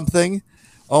on something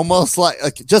almost like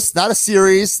just not a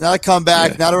series, not a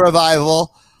comeback, not a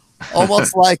revival,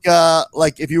 almost like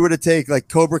if you were to take like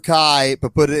Cobra Kai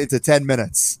but put it into 10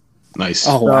 minutes. Nice.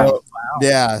 Oh, wow.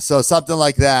 Yeah, so something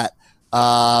like that.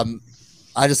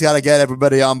 I just got to get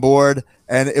everybody on board,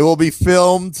 and it will be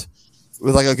filmed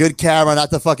with like a good camera,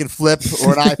 not the fucking flip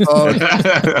or an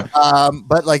iPhone.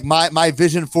 But like my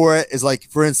vision for it is like,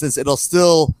 for instance, it'll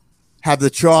still have the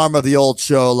charm of the old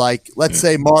show. Like, let's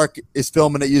say Mark is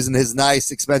filming it using his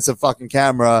nice, expensive fucking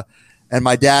camera, and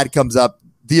my dad comes up.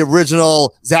 The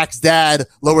original Zach's dad,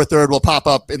 lower third, will pop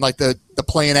up in like the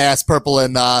plain ass purple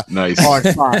and nice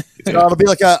orange font. So it'll be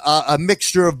like a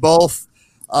mixture of both,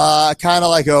 kind of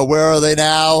like a Where Are They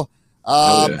Now?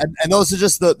 And those are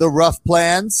just the rough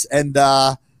plans. And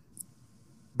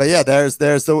but yeah, there's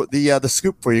the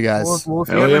scoop for you guys. Well, if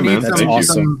you ever need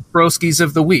some broskies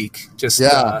of the week, just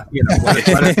let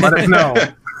us know.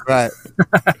 Right.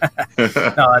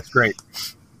 No, that's great.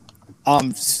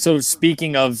 So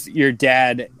speaking of your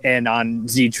dad and on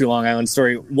Z True Long Island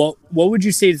Story, what would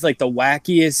you say is like the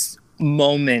wackiest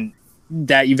moment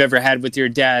that you've ever had with your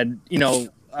dad? You know,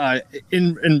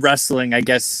 in wrestling, I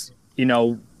guess, you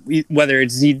know, whether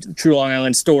it's Z True Long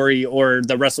Island Story or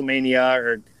the WrestleMania,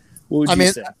 or what would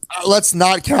you say? Let's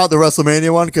not count the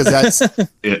WrestleMania one, because that's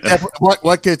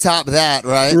what could top that,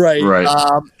 right? Right.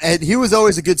 And he was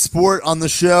always a good sport on the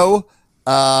show.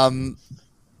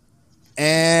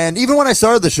 And even when I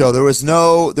started the show, there was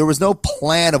no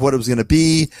plan of what it was going to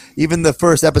be. Even the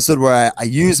first episode where I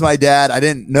used my dad, I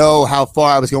didn't know how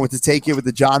far I was going to take it with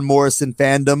the John Morrison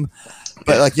fandom.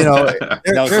 But like, you know, that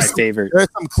was my favorite. There's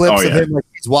some clips of him like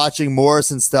he's watching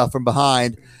Morrison stuff from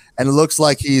behind, and it looks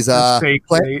like he's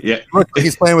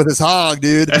he's playing with his hog,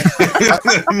 dude. But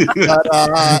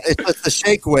it's just the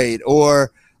shake weight,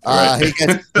 or he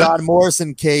gets John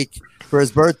Morrison cake for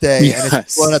his birthday, and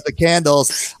it's blowing up the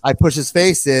candles. I push his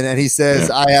face in, and he says,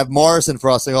 "I have Morrison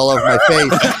frosting all over my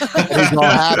face," and he's all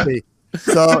happy.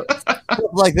 So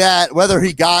like that, whether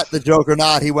he got the joke or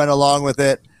not, he went along with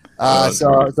it.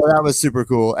 So that was super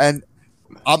cool. And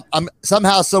I'm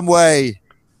somehow, some way,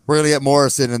 we're gonna get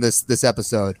Morrison in this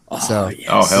episode. So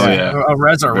hell yeah, a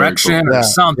resurrection or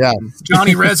something. Yeah.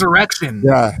 Johnny Resurrection.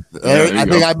 Yeah, I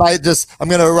think I might I'm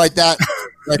gonna write that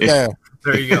right there.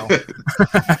 There you go.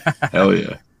 Hell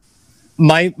yeah.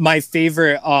 My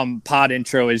favorite pod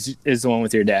intro is the one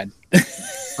with your dad.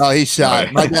 Oh, he's shot.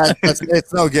 Right. My dad,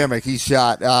 it's no gimmick. He's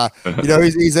shot. You know,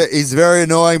 he's very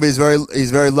annoying, but he's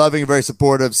very loving, very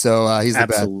supportive. So he's the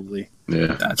best. Absolutely.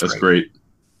 Yeah, that's great.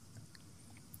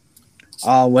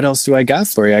 What else do I got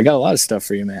for you? I got a lot of stuff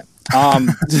for you, Matt.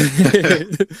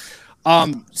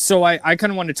 So I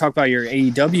kind of want to talk about your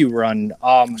AEW run.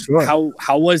 Sure.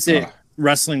 How was it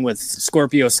wrestling with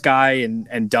Scorpio Sky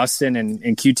and Dustin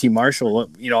and QT Marshall?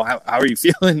 You know, how are you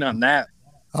feeling on that?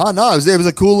 Oh no, it was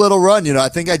a cool little run. You know, I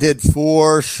think I did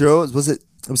 4 shows. It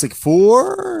was like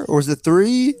 4 or was it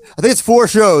 3? I think it's 4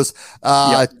 shows,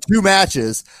 2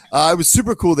 matches. It was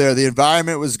super cool there. The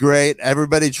environment was great.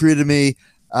 Everybody treated me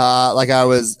like I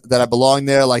belonged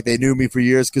there, like they knew me for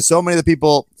years. Because so many of the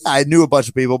people, I knew a bunch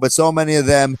of people, but so many of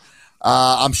them,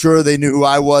 I'm sure they knew who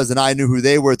I was and I knew who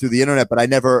they were through the internet, but I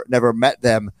never met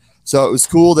them. So it was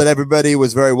cool that everybody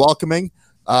was very welcoming.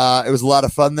 It was a lot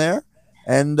of fun there.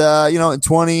 And, you know, in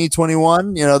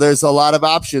 2021, you know, there's a lot of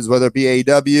options, whether it be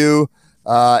AEW,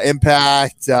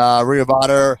 Impact, Ring of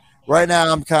Honor. Right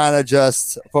now, I'm kind of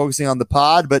just focusing on the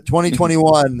pod, but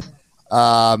 2021,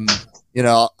 you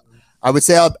know, I would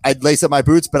say I'd lace up my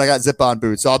boots, but I got zip-on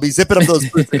boots, so I'll be zipping up those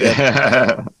boots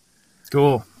again.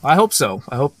 Cool. I hope so.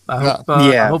 I hope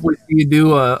we see you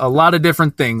do a lot of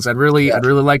different things. I'd really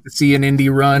like to see an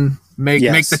indie run, make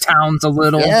the towns a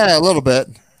little bit.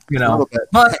 You know,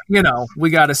 but you know, we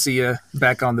got to see you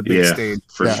back on the big stage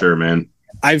for sure, man.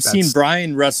 I've seen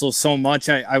Brian wrestle so much.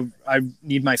 I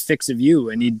need my fix of you.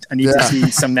 I need to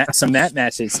see some mat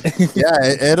matches.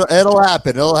 It'll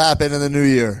happen. It'll happen in the new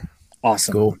year.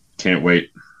 Awesome. Cool. Can't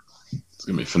wait. It's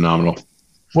gonna be phenomenal.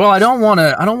 Well, I don't want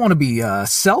to be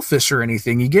selfish or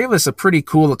anything. You gave us a pretty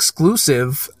cool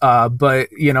exclusive,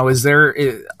 but you know,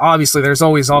 obviously there's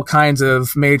always all kinds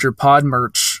of major pod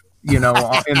merch, you know,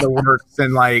 in the works,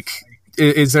 and like,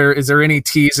 is there any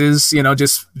teases, you know,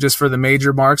 just for the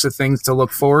major marks of things to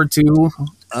look forward to?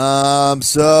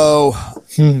 So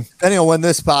depending on when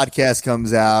this podcast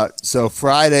comes out, so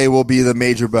Friday will be the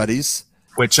Major Buddies,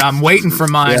 which I'm waiting for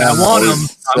mine. I want them,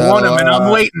 and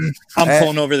I'm waiting. I'm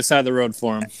pulling over the side of the road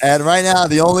for him. And right now,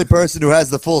 the only person who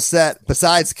has the full set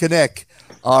besides Kinnick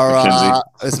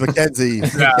is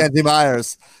Mackenzie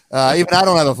Myers. Even I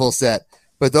don't have a full set.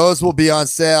 but those will be on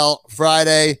sale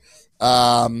Friday.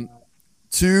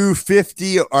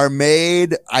 $250 are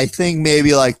made. I think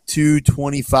maybe like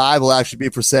 $225 will actually be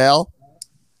for sale.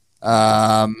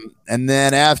 And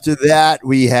then after that,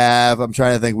 we have, I'm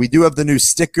trying to think, we do have the new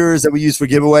stickers that we use for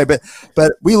giveaway, but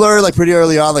we learned like pretty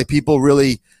early on, like people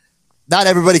really, not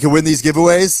everybody can win these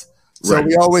giveaways. So Right.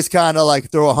 we always kind of like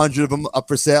throw 100 of them up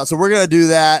for sale. So we're going to do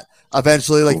that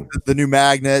eventually, like the new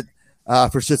magnet,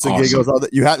 for shits and Awesome. giggles.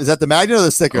 You have, is that the magnet or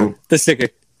the sticker? Oh. The sticker.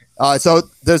 So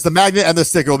there's the magnet and the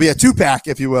sticker. It'll be a 2-pack,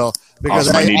 if you will, because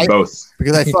Awesome. I need both.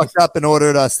 because I fucked up and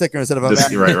ordered a sticker instead of a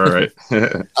magnet.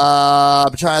 Right.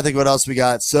 I'm trying to think what else we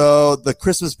got. So the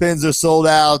Christmas pins are sold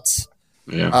out.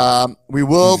 Yeah. We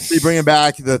will be bringing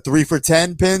back the 3 for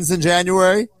 $10 pins in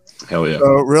January. Hell yeah. So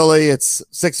really, it's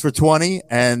 6 for $20.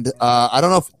 And I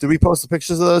don't know did we post the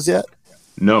pictures of those yet?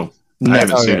 No, I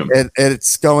haven't seen them.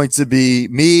 It's going to be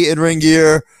me in ring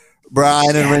gear,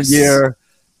 Brian in ring gear,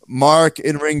 Mark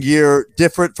in ring gear,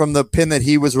 different from the pin that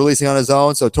he was releasing on his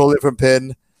own. So totally different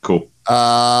pin. Cool.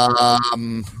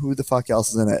 Who the fuck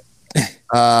else is in it?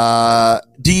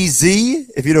 DZ,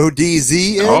 if you know who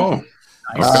DZ is. Oh,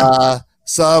 okay.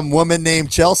 Some woman named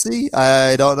Chelsea.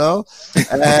 I don't know.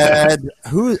 And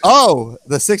who? Oh,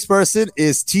 the 6th person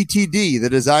is TTD, the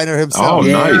designer himself. Oh,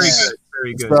 Yeah. nice.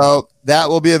 Very good. So that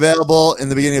will be available in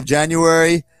the beginning of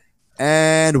January.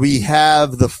 And we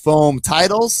have the foam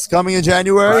titles coming in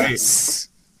January. Right.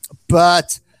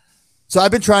 But so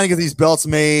I've been trying to get these belts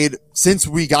made since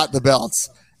we got the belts.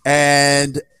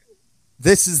 And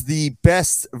this is the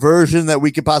best version that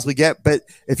we could possibly get. But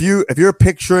if you're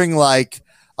picturing like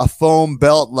a foam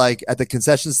belt like at the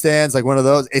concession stands, like one of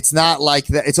those, it's not like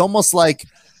that. It's almost like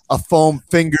a foam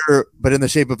finger, but in the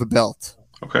shape of a belt.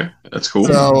 Okay, that's cool.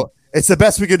 So it's the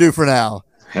best we could do for now.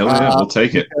 Hell yeah, we'll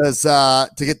take it. Because to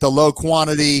get the low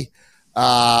quantity,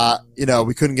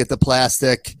 we couldn't get the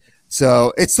plastic.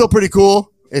 So it's still pretty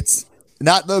cool. It's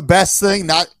not the best thing,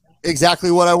 not exactly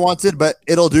what I wanted, but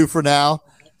it'll do for now.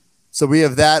 So we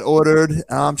have that ordered.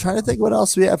 I'm trying to think what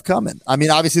else we have coming. I mean,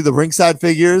 obviously the ringside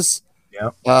figures.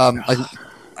 Yep.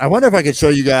 I wonder if I could show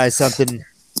you guys something.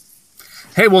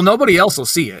 Hey, well, nobody else will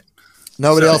see it.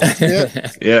 Nobody else can see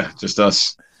it? Yeah, just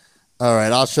us. All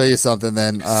right, I'll show you something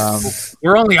then.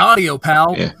 We're only audio,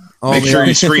 pal. Yeah. Oh, Make sure yeah.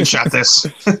 you screenshot this.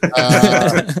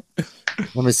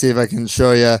 Let me see if I can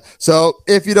show you. So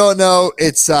if you don't know,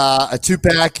 it's a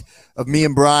 2-pack of me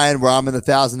and Brian where I'm in the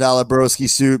 $1,000 broski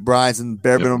suit. Brian's in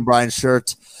bare minimum Brian's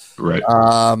shirt. Right.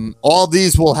 All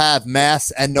these will have mass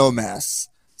and no mass.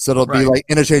 So it'll be Right. like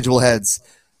interchangeable heads.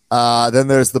 Then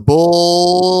there's the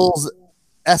Bulls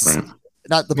Right.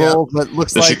 not the Yeah. Bulls, but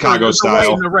looks The like Chicago The white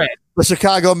style. and the red. the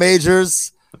Chicago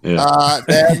Majors. Yeah.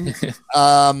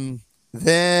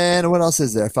 Then what else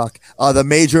is there? Fuck. The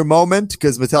Major Moment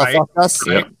because Mattel Right. fucked us.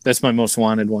 Yep. That's my most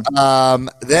wanted one.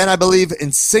 Then I believe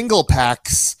in single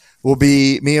packs will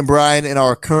be me and Brian in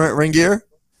our current ring gear.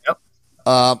 Yep.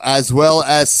 As well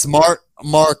as Smart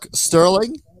Mark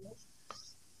Sterling.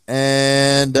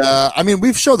 And I mean,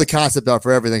 we've showed the concept art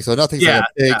for everything, so nothing's like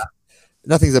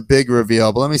nothing's a big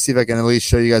reveal. But let me see if I can at least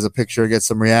show you guys a picture and get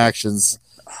some reactions.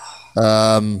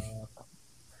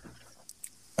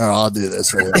 I'll do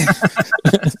this right here.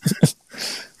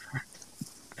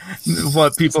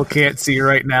 What people can't see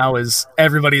right now is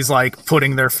everybody's like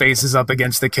putting their faces up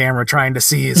against the camera, trying to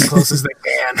see as close as they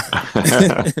can.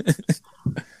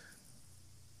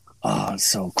 Oh, it's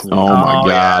so cool. Oh my Oh,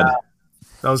 god. yeah.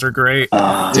 Those are great.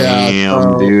 Damn,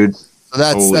 so- dude. So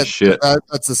that's Holy shit.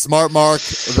 That's the Smart Mark,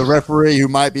 the referee who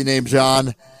might be named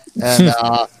John,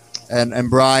 and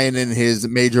Brian in his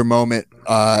Major Moment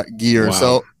gear. Wow.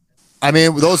 So, I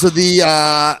mean, those are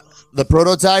the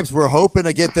prototypes. We're hoping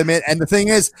to get them in. And the thing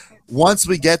is, once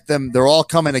we get them, they're all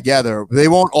coming together. They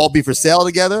won't all be for sale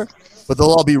together, but they'll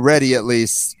all be ready at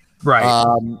least. Right.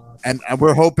 And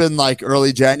we're hoping like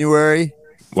early January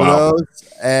for Wow. those.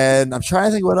 And I'm trying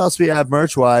to think what else we have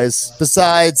merch wise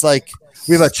besides like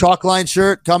we have a Chalkline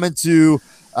shirt coming to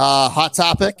Hot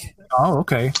Topic. Oh,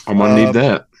 okay. I'm gonna need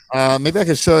that. Maybe I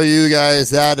can show you guys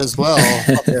that as well.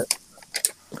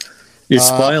 You're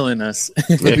spoiling us.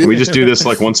 Yeah, can we just do this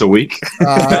like once a week?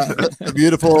 The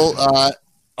beautiful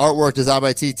artwork designed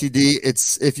by TTD.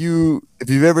 It's if you've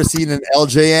ever seen an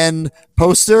LJN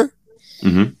poster,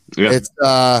 Mm-hmm. Yeah. it's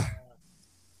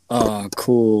Oh,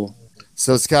 cool.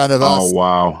 so it's kind of Oh us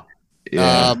wow.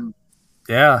 Yeah.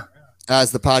 Yeah.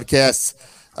 as the podcast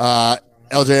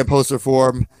LJN poster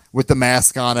form with the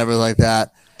mask on, everything like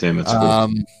that. Damn, it's cool.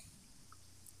 I'm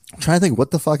trying to think what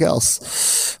the fuck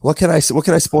else. What can I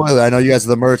spoil? I know you guys are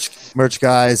the merch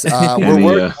guys.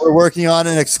 We're working on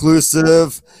an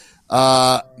exclusive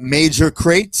Major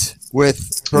crate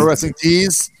with Pro Wrestling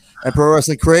Tees and Pro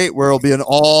Wrestling Crate, where it'll be an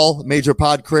all major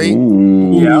pod crate.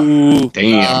 Ooh,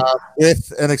 damn.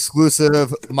 With an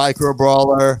exclusive micro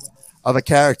brawler of a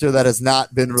character that has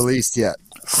not been released yet.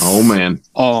 Oh man.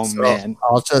 Man.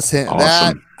 I'll just hint Awesome.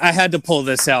 that. I had to pull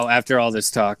this out after all this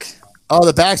talk. Oh,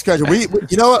 the back scratcher. We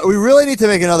you know what? We really need to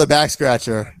make another back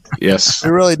scratcher. Yes.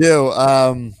 We really do.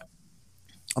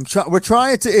 We're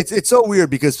trying to. It's so weird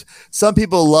because some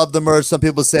people love the merch. Some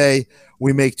people say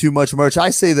we make too much merch.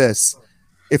 I say this: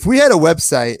 if we had a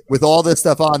website with all this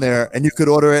stuff on there and you could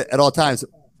order it at all times,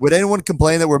 would anyone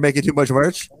complain that we're making too much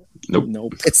merch?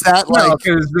 Nope. It's that No,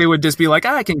 because they would just be like,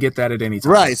 I can get that at any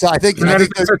time. right. So I think And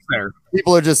everything sits there.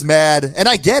 people are just mad, and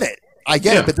I get it.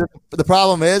 But the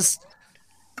problem is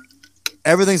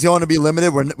everything's going to be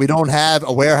limited. We don't have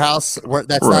a warehouse.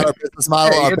 That's not our business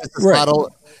model. Hey, Our business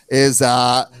model is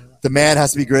demand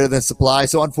has to be greater than supply.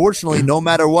 So unfortunately, no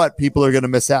matter what, people are going to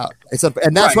miss out.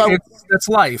 And that's why that's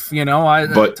life. You know,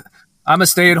 I'm a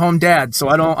stay-at-home dad, so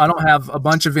I don't have a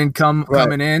bunch of income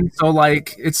coming in. So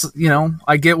like, it's, you know,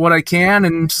 I get what I can,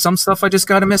 and some stuff I just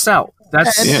got to miss out.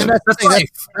 That's life.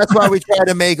 That's why we try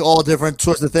to make all different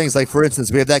sorts of things. Like, for instance,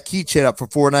 we have that keychain up for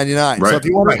 $4.99. Right. So if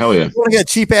you want to get a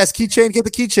cheap ass keychain, get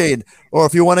the keychain. Or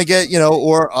if you want to get,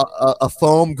 or a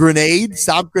foam grenade,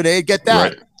 stop grenade, get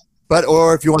that. Right.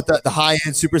 Or if you want the high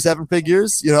end Super 7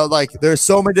 figures, like there's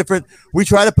so many different. We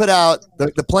try to put out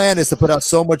the plan is to put out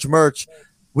so much merch.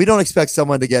 We don't expect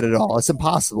someone to get it all. It's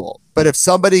impossible. But if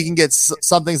somebody can get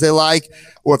some things they like,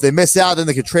 or if they miss out, then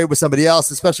they can trade with somebody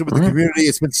else, especially with the community.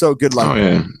 It's been so good. Oh,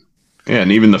 yeah. Yeah, and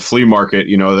even the flea market,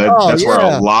 that's where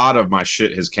a lot of my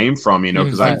shit has came from,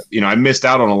 because I missed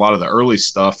out on a lot of the early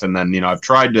stuff. And then, I've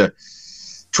tried to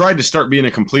start being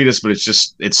a completist, but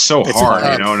it's so hard,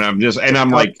 and I'm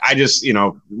like,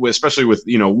 especially with,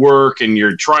 work, and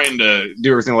you're trying to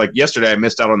do everything. Like yesterday, I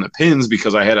missed out on the pins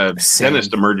because I had a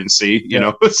dentist emergency,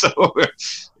 so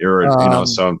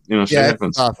shit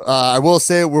happens. I will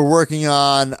say we're working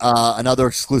on another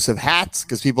exclusive hat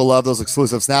because people love those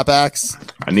exclusive snapbacks.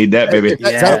 I need that, baby. Is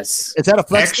that a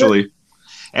flex?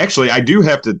 Actually, I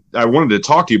wanted to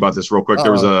talk to you about this real quick.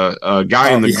 There was a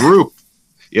guy in the group.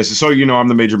 Yes, so I'm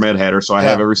the Major Mad Hatter, so I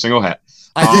have every single hat.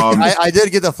 I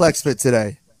did get the Flex Fit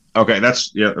today. Okay,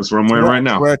 that's what I'm wearing right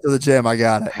now. Wear it to the gym. I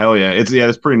got it. Hell yeah,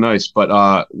 it's pretty nice.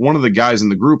 But one of the guys in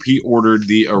the group, he ordered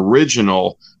the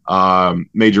original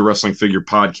Major Wrestling Figure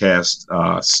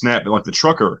Podcast snap, like the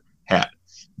trucker hat,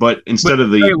 but instead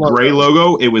of the gray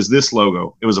logo, it was this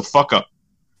logo. It was a fuck up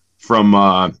from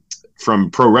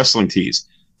Pro Wrestling Tees.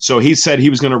 So he said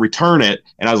he was going to return it,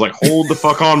 and I was like, "Hold the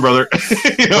fuck on, brother!"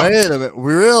 Wait a minute,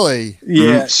 really?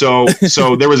 Yeah. So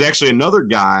there was actually another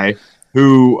guy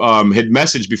who had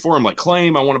messaged before him, like,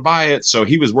 "Claim, I want to buy it." So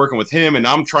he was working with him, and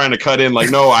I'm trying to cut in, like,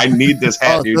 "No, I need this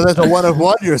hat, dude." So that's a one of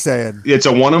one. You're saying it's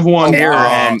a one of one.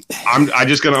 I'm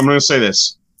going to say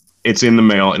this. It's in the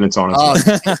mail and it's on its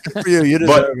way. Good for you. You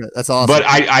deserve it. That's awesome.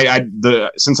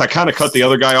 But since I kind of cut the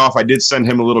other guy off, I did send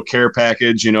him a little care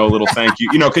package, a little thank you,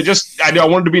 cause I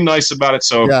wanted to be nice about it.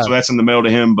 So that's in the mail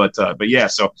to him. But yeah,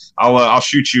 so I'll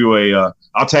shoot you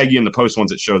I'll tag you in the post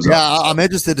once it shows up. Yeah, I'm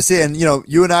interested to see. And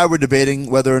you and I were debating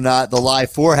whether or not the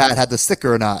Live 4 hat had the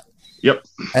sticker or not. Yep.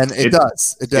 And it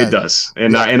does. It does.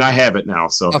 And I have it now.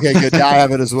 So okay, good. Now I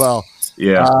have it as well.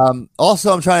 Yeah.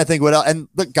 Also, I'm trying to think what else. And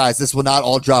look, guys, this will not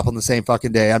all drop on the same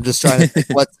fucking day. I'm just trying to think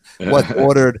what's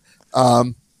ordered.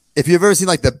 If you've ever seen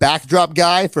like the backdrop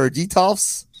guy for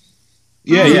Detolfs.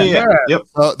 Yeah. Yep.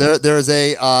 So there's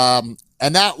a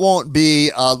and that won't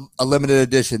be a limited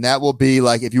edition. That will be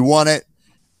like if you want it,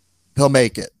 he'll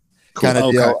make it. Cool. Kind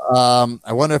of deal.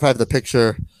 I wonder if I have the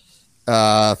picture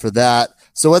for that.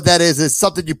 So what that is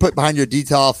something you put behind your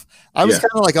Detolf. I was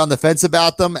kind of like on the fence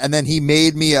about them, and then he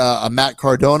made me a Matt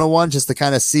Cardona one just to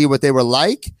kind of see what they were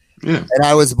like. Yeah. And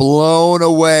I was blown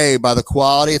away by the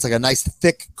quality. It's like a nice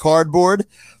thick cardboard.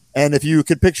 And if you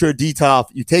could picture a Detolf,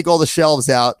 you take all the shelves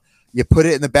out, you put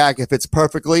it in the back. If it's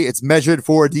perfectly, it's measured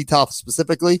for a Detolf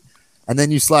specifically, and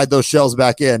then you slide those shelves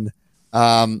back in.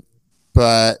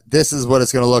 But this is what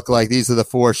it's going to look like. These are the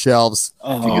 4 shelves.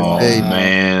 Oh,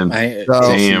 man.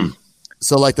 Damn.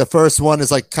 So like the first one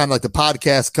is like kind of like the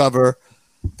podcast cover.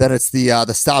 Then it's the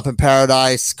Stomp in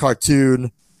Paradise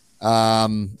cartoon.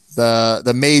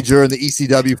 The Major and the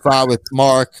ECW file with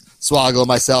Mark, Swoggle, and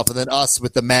myself, and then us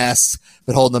with the mask,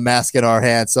 but holding the mask in our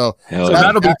hand. So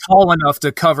that'll be tall enough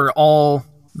to cover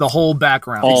the whole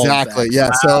background. Exactly.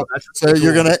 Yeah. Wow, so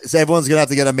everyone's gonna have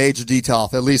to get a Major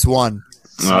Detolf, at least one.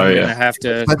 So I'm gonna have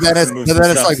to. But then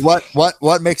it's like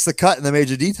what makes the cut in the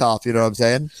Major Detolf? You know what I'm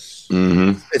saying?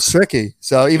 Mm-hmm. It's tricky.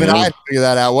 So even I figure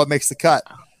that out. What makes the cut?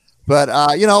 But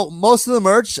most of the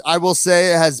merch, I will say,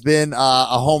 has been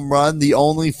a home run. The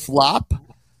only flop,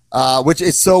 which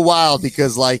is so wild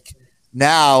because like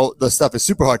now the stuff is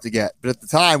super hard to get. But at the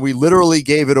time, we literally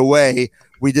gave it away.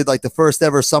 We did like the first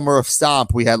ever Summer of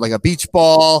Stomp. We had like a beach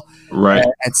ball, Right.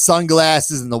 and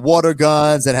sunglasses and the water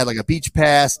guns, and had like a beach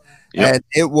pass. Yep. And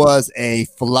it was a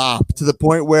flop to the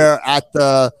point where at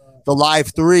the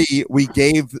Live 3, we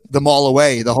gave them all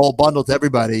away, the whole bundle to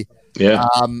everybody. Yeah.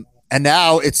 And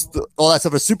now all that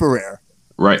stuff is super rare.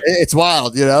 Right. It's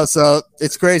wild, so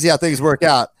it's crazy how things work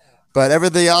out. But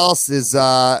everything else has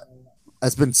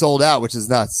been sold out, which is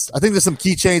nuts. I think there's some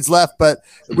keychains left, but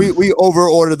we over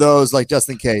ordered those like just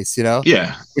in case,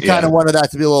 Yeah. We kind of wanted that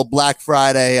to be a little Black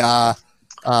Friday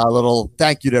little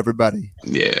thank you to everybody.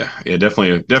 Yeah,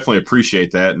 definitely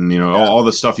appreciate that, and all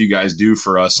the stuff you guys do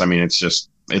for us. I mean,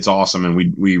 it's awesome, and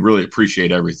we really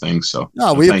appreciate everything. So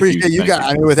we thank appreciate you guys.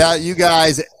 I mean, without you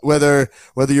guys, whether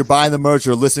you're buying the merch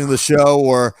or listening to the show,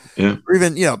 or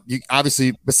even you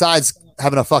obviously besides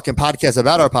having a fucking podcast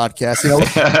about our podcast,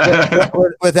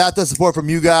 without the support from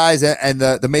you guys and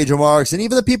the major marks and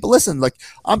even the people listen,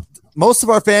 most of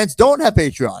our fans don't have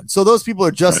Patreon, so those people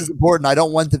are just as important. I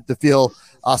don't want them to feel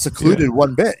secluded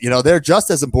one bit. They're just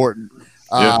as important.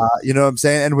 You know what I'm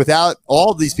saying? And without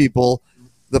all of these people,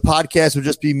 the podcast would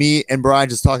just be me and Brian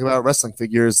just talking about wrestling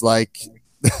figures like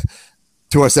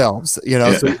to ourselves. So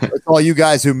it's all you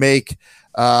guys who make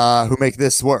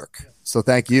this work. So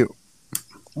thank you.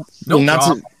 No Not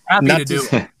problem. Happy to do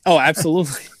it. Oh,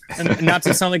 absolutely. And not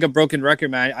to sound like a broken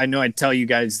record, man. I know I tell you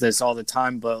guys this all the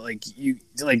time, but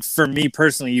for me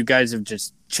personally, you guys have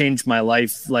just changed my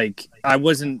life. Like I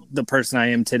wasn't the person I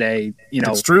am today.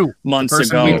 It's true. Months the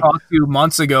person ago. we talked to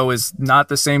months ago is not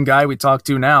the same guy we talked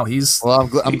to now. I'm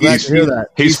glad to hear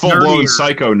that. He's full blown nerdier.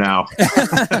 psycho now.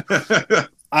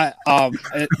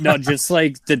 No, just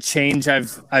like the change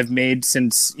I've made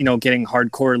since getting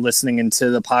hardcore listening into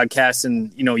the podcast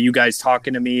and you guys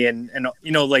talking to me and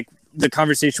like the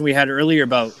conversation we had earlier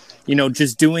about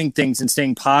just doing things and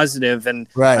staying positive, and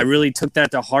right. I really took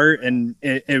that to heart, and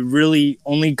it really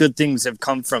only good things have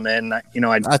come from it. And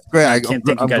that's great. I can't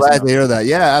thank you I'm guys glad enough. to hear that.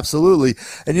 Yeah, absolutely.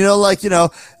 And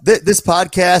this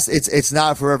podcast, it's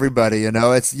not for everybody.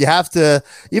 It's you have to.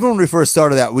 Even when we first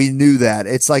started that, we knew that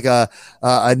it's like a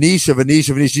niche of a niche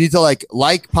of a niche. You need to like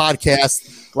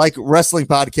podcasts. Like wrestling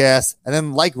podcasts, and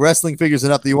then like wrestling figures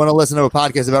enough that you want to listen to a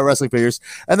podcast about wrestling figures.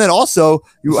 And then also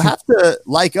you have to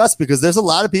like us, because there's a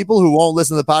lot of people who won't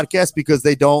listen to the podcast because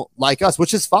they don't like us,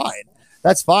 which is fine.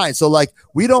 That's fine. So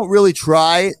we don't really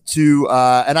try to,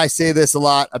 and I say this a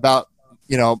lot about,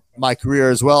 my career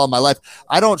as well, my life.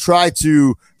 I don't try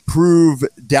to prove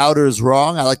doubters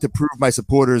wrong. I like to prove my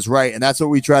supporters right. And that's what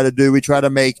we try to do. We try to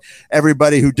make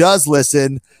everybody who does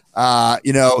listen,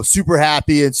 super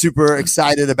happy and super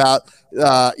excited about,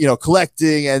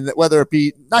 collecting, and whether it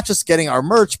be not just getting our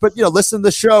merch, but, listening to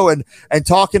the show and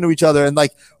talking to each other. And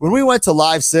when we went to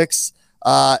Live 6,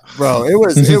 bro, it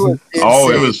was insane.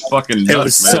 Oh, it was fucking nuts, It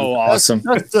was man. so awesome.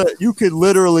 You could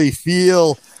literally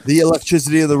feel the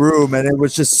electricity of the room, and it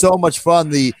was just so much fun.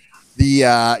 The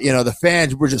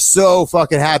fans were just so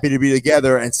fucking happy to be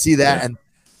together and see that, and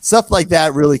stuff like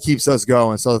that really keeps us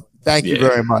going. So thank you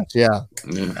very much. Yeah.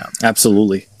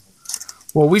 Absolutely.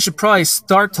 Well, we should probably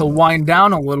start to wind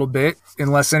down a little bit,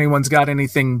 unless anyone's got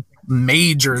anything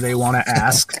major they want to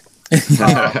ask.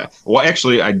 Well,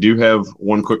 actually, I do have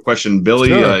one quick question, Billy.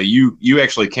 Sure. You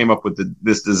actually came up with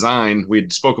this design. We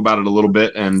had spoke about it a little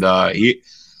bit, and he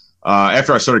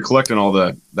after I started collecting all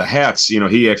the hats,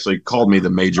 he actually called me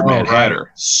the Major Mad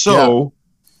Hatter. So,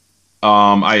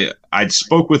 I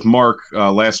spoke with Mark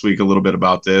last week a little bit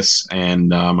about this,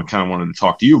 and I kind of wanted to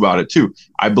talk to you about it too.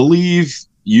 I believe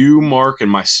you, Mark, and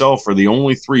myself are the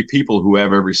only three people who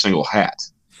have every single hat.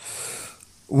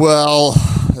 Well,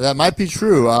 that might be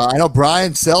true. I know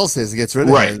Brian sells his and gets rid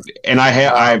of his. Right, and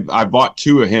I bought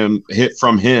two of him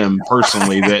from him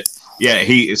personally. That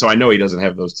so I know he doesn't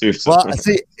have those two. So. Well,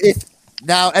 see, if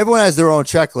now everyone has their own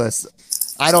checklist.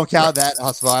 I don't count that,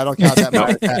 Hustle. I don't count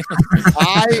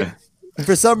that.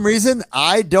 For some reason,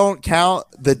 I don't count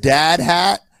the dad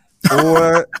hat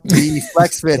or the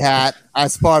FlexFit hat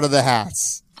as part of the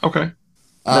hats. Okay,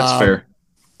 that's fair.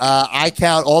 I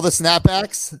count all the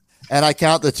snapbacks, and I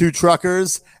count the two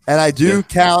truckers, and I do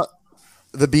count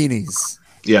the beanies.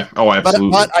 Yeah. Oh,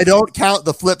 absolutely. But I don't count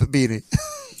the flip beanie.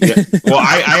 Yeah. Well,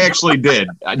 I actually did,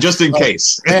 just in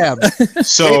case. Damn.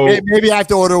 So maybe I have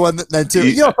to order one then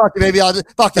too. Fuck it. Maybe I'll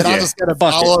just get a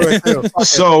bottle order too.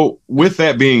 So with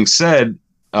that being said,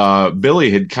 Billy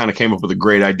had kind of came up with a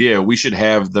great idea. We should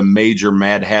have the Major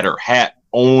Mad Hatter hat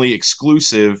only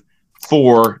exclusive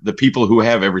for the people who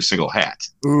have every single hat.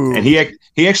 Ooh. And he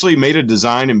actually made a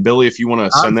design. And Billy, if you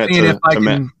want to send that to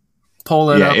Matt,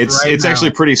 pull it up. It's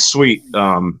actually pretty sweet.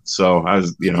 So I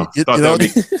was, thought that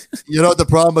would be. You know what the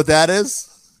problem with that is?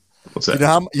 What's that?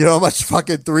 You know how much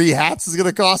fucking 3 hats is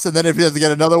gonna cost, and then if you have to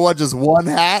get another one, just 1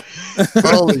 hat.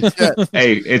 Holy shit!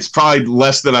 Hey, it's probably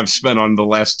less than I've spent on the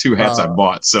last 2 hats I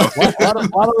bought. So why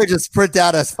don't we just print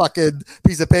out a fucking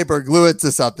piece of paper and glue it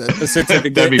to something? A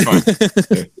certificate. That'd be fun.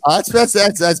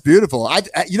 That's beautiful.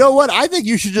 You know what? I think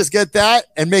you should just get that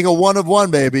and make a 1 of 1,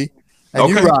 baby, and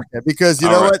you rock it, because you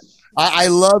know what? I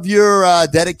love your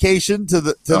dedication to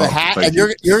the hat, and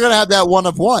you're gonna have that 1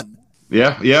 of 1.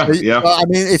 Yeah. I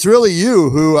mean, it's really you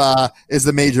who is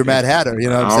the major Mad Hatter. You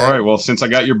know what I'm saying? All right. Well, since I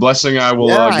got your blessing, I will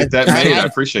get that made. I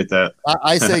appreciate that.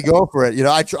 I say go for it.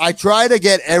 I try to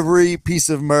get every piece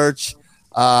of merch.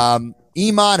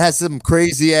 Iman has some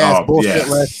crazy ass bullshit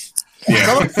list.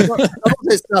 Yeah. Some of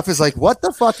this stuff is like, what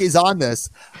the fuck is on this?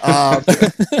 But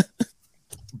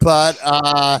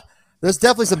there's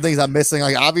definitely some things I'm missing.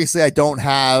 Like, obviously, I don't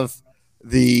have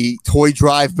the toy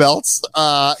drive belts.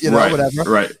 Whatever.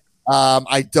 Right.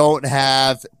 I don't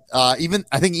have I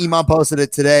think Iman posted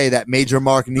it today, that Major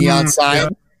Mark neon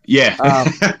sign. Yeah.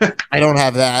 I don't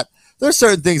have that. There's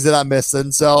certain things that I'm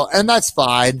missing, and that's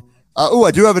fine.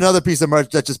 I do have another piece of merch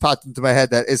that just popped into my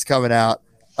head that is coming out.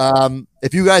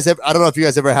 If you guys I don't know if you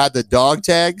guys ever had the dog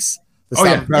tags.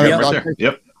 Right there.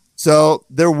 Yep. So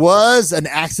there was an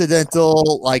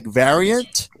accidental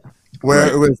variant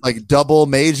where it was like double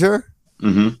major.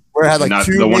 Mm-hmm. Where it had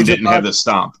 2 the one major didn't have the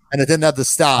stomp. And it didn't have the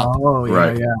stomp. Oh, yeah,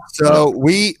 Right. yeah. So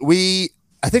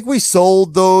I think we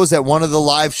sold those at one of the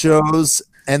live shows,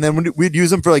 and then we'd use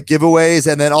them for giveaways,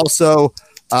 and then also,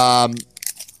 do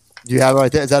you have it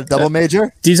right there? Is that a double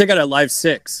major? These I got at Live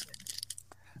 6.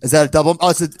 Is that a double?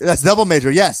 Oh, that's double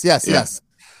major. Yes.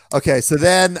 Okay, so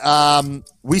then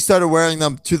we started wearing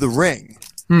them to the ring,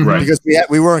 Right. because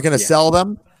we weren't going to sell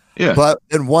them. Yeah. But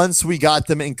then once we got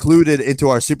them included into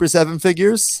our Super 7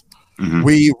 figures, Mhm.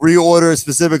 we reordered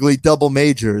specifically double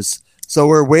majors. So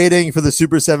we're waiting for the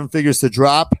Super 7 figures to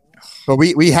drop. But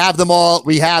we have them all.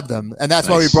 We have them. And that's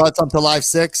why we Nice. brought some to Live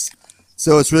 6.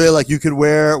 So it's really you can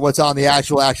wear what's on the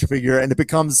actual action figure. And it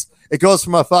goes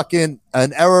from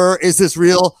an error, is this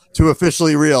real, to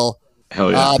officially real.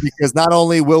 Hell yeah. Because not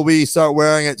only will we start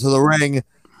wearing it to the ring,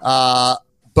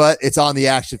 but it's on the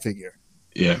action figure.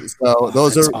 Yeah. So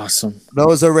those That's are awesome.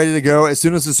 Those are ready to go as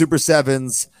soon as the Super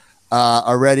 7s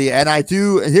are ready. And I'll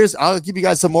give you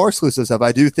guys some more exclusive stuff.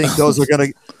 I do think those are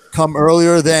going to come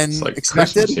earlier than It's like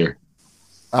expected. Christmas here.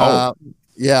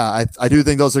 Yeah, I do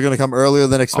think those are going to come earlier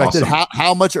than expected. Awesome.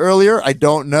 How much earlier? I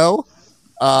don't know.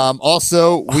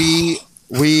 Also, we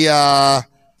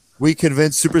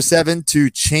convinced Super 7 to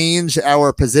change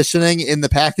our positioning in the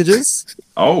packages.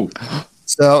 Oh,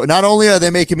 So not only are they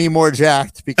making me more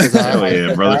jacked because hell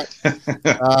yeah, brother.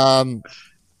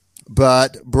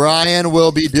 but Brian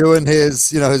will be doing his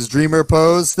dreamer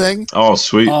pose thing. Oh,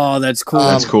 sweet. Oh, that's cool.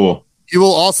 That's cool. He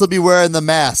will also be wearing the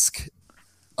mask.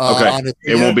 Okay.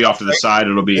 It won't be off to the side.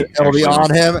 It'll be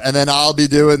on him, and then I'll be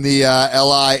doing the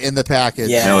LI in the package.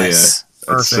 Yes. Hell yeah.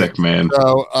 That's sick, man.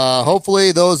 So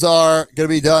hopefully those are going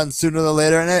to be done sooner than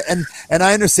later. And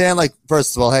I understand,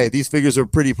 first of all, hey, these figures are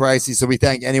pretty pricey, so we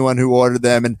thank anyone who ordered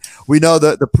them. And we know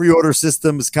that the pre-order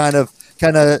system is kind of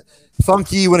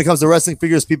funky when it comes to wrestling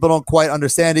figures. People don't quite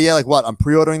understand it yet. I'm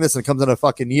pre-ordering this and it comes in a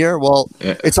fucking year. Well,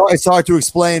 Yeah. it's hard to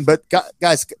explain. But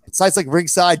guys, sites like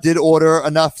Ringside did order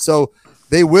enough, so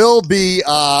they will be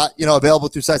available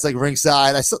through sites like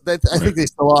Ringside. I think they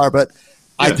still are, but.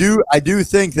 Yeah. I do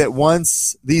think that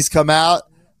once these come out,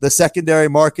 the secondary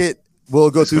market will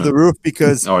go through the roof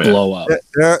because Blow up.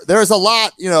 there's a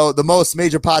lot, the most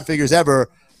major pod figures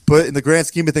ever, but in the grand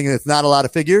scheme of things, it's not a lot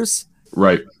of figures.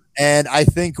 Right. And I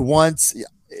think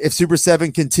if Super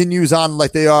 7 continues on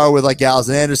like they are with Gallows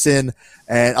and Anderson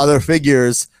and other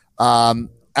figures,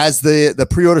 as the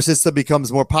pre-order system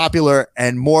becomes more popular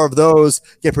and more of those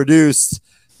get produced,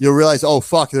 you'll realize, oh,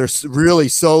 fuck, there's really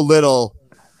so little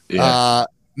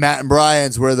Matt and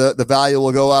Brian's where the value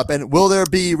will go up. And will there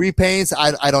be repaints?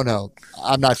 I don't know.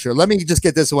 I'm not sure. Let me just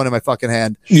get this one in my fucking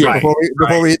hand before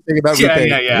we think about repaint.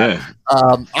 Yeah.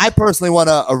 I personally want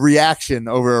a reaction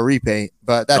over a repaint,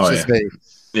 but that's just me.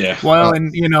 Yeah. Well,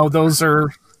 and those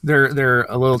they're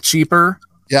a little cheaper.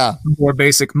 Yeah. More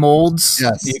basic molds.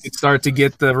 Yes. You can start to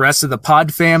get the rest of the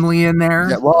pod family in there.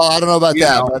 Yeah, well, I don't know about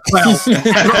that.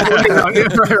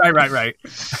 Right.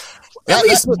 At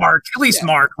least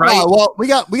Mark, right? Oh, well, we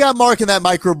got Mark in that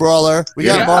micro brawler. We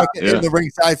got Mark in the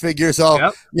ringside figure.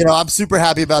 So, I'm super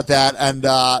happy about that. And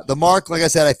the Mark, like I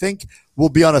said, I think will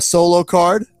be on a solo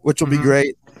card, which will be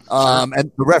great.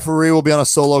 and the referee will be on a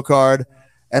solo card.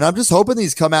 And I'm just hoping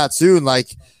these come out soon.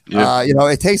 Like,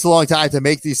 it takes a long time to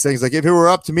make these things. Like, if it were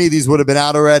up to me, these would have been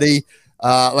out already.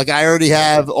 Like, I already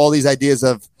have all these ideas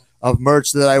of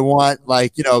merch that I want.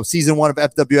 Like, season 1 of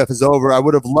FWF is over. I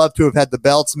would have loved to have had the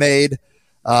belts made.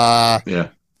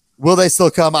 Will they still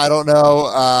come? I don't know.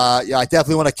 I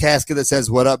definitely want a casket that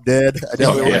says "What up, Dad." I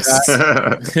definitely want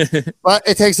that. But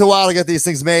it takes a while to get these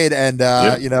things made, and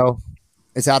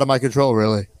it's out of my control,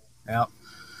 really. Yeah.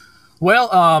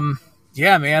 Well,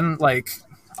 yeah, man. Like,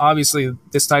 obviously,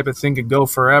 this type of thing could go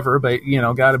forever, but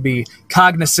got to be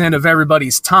cognizant of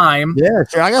everybody's time. Yeah,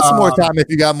 sure. I got some more time. If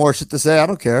you got more shit to say, I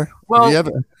don't care. Well,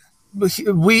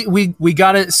 we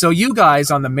got it. So you guys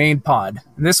on the main pod,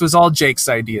 and this was all Jake's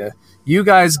idea. You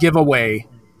guys give away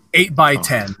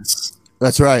 8x10s.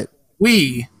 That's right.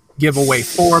 We give away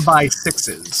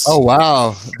 4x6s. Oh,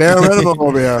 wow. Bear minimum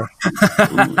over here.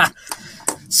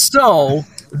 So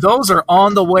those are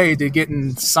on the way to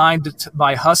getting signed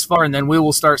by Husvar, and then we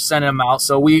will start sending them out.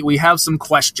 So we have some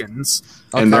questions.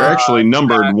 And they're actually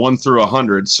numbered 1 through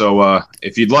 100. So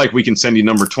if you'd like, we can send you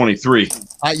number 23.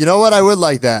 You know what? I would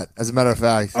like that, as a matter of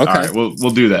fact. Okay. All right,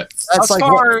 we'll do that.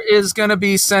 Husvar is going to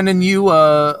be sending you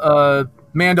a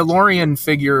Mandalorian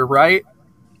figure, right?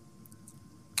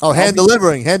 Oh, hand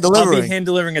delivering. I'll be hand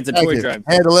delivering at the toy drive.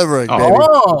 Hand delivering, baby.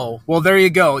 Oh, well, there you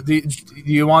go. Do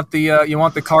you want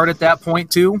the card at that point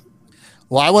too?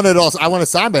 Well, I want to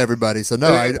sign by everybody. So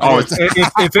no.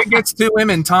 If it gets to him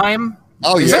in time.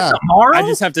 Oh, is it tomorrow? I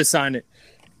just have to sign it.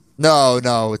 No.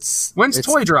 When's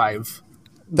toy drive?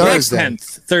 Thursday. Next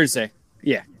 10th, Thursday.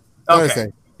 Yeah. Okay.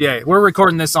 Thursday. Yeah, we're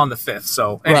recording this on the 5th,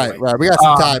 so anyway. Right. We got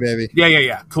some time, baby.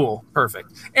 Yeah. Cool.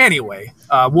 Perfect. Anyway,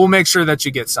 we'll make sure that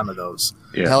you get some of those.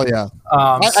 Yeah. Hell yeah.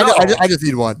 I just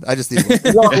need one.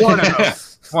 One of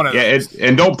those. One of those.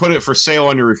 And don't put it for sale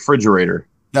on your refrigerator.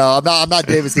 No, I'm not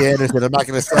David C. Anderson. I'm not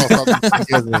going to sell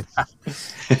something.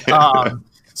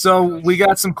 So we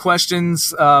got some questions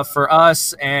for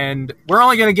us, and we're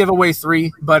only going to give away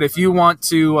 3. But if you want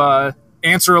to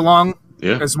answer along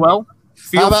as well,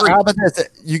 feel free. How about this?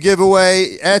 You give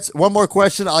away. One more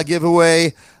question. I'll give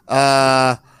away.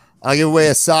 A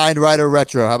signed Rider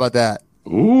retro. How about that?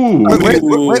 Ooh.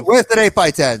 With an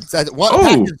 8x10. One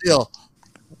package deal.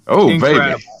 Oh,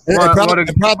 incredible. Baby.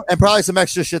 And probably some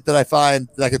extra shit that I find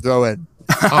that I could throw in.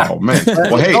 Oh, man.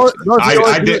 Well, hey, those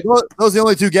are the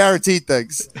only 2 guaranteed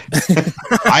things.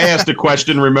 I asked a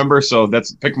question, remember? So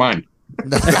pick mine.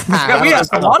 Yeah, we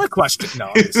asked a lot of questions.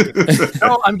 No, I'm just kidding.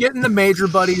 No, I'm getting the major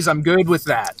buddies. I'm good with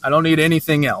that. I don't need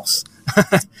anything else.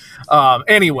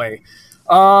 Anyway,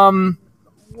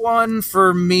 one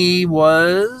for me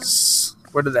was,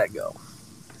 where did that go?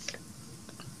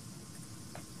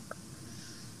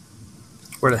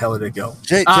 Where the hell did it go?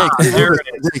 Jake, there it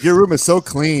is. Jake, your room is so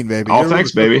clean, baby. Oh,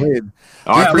 thanks, baby.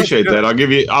 Oh, I appreciate that. I'll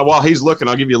give you, while he's looking,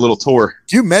 I'll give you a little tour.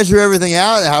 Do you measure everything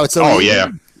out? How it's so easy?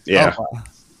 Yeah. Oh, wow.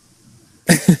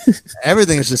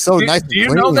 Everything is just so nice. Do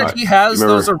you know that he has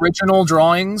those original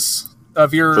drawings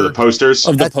of your for the posters?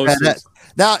 Of the posters.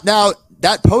 Now,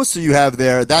 that poster you have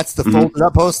there, that's the folded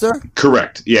up poster?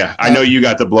 Correct. Yeah. I know you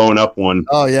got the blown up one.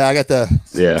 Oh, yeah. I got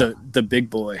the big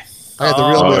boy. I got the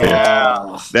real one.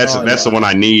 Yeah. That's the one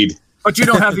I need. But you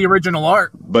don't have the original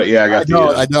art. But yeah, I got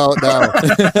I don't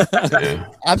know.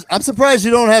 I'm surprised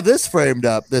you don't have this framed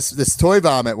up. This Toy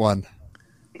Vomit one.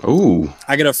 Ooh.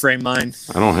 I gotta frame mine.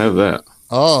 I don't have that.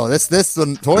 Oh, this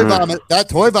one, Toy Vomit. That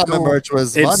Toy Vomit merch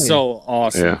was money. It's so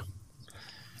awesome. Yeah.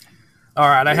 All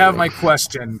right, I have my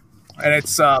question, and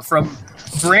it's from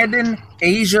Brandon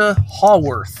Asia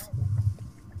Hallworth.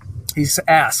 He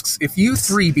asks, if you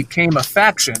 3 became a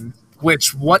faction,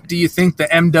 what do you think the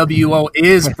MWO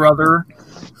is, brother?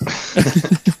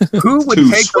 Who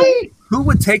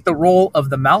would take the role of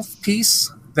the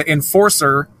mouthpiece, the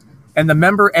enforcer, and the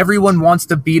member everyone wants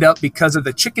to beat up because of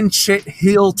the chicken shit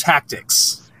heel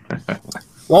tactics?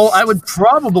 Well, I would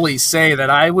probably say that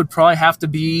I would probably have to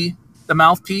be the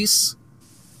mouthpiece.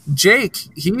 Jake,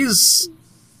 he's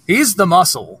the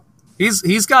muscle.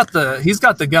 He's got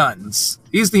the guns.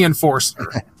 He's the enforcer.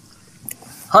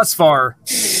 Husvar,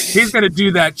 he's gonna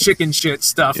do that chicken shit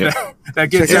stuff that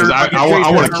gets everybody.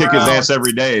 I want to kick his ass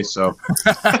every day. So,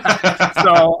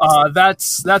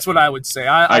 that's what I would say.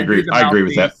 I agree. I agree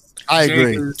with that. I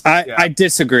agree. I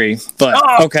disagree,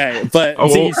 but okay. But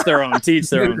teach their own. Teach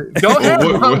their own. Go ahead.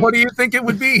 What do you think it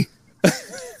would be?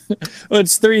 Well,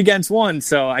 it's 3 against 1,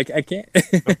 so I can't.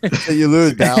 So you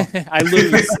lose, pal. I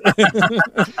lose.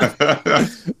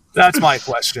 That's my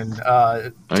question.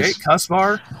 Jake,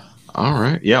 Husvar. All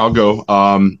right. Yeah, I'll go.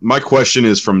 My question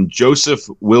is from Joseph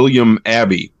William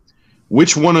Abbey.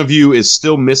 Which one of you is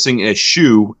still missing a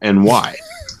shoe and why?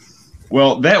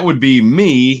 Well, that would be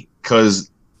me, because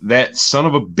that son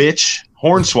of a bitch,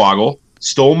 Hornswoggle,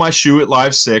 stole my shoe at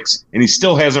Live 6, and he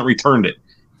still hasn't returned it.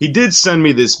 He did send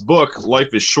me this book,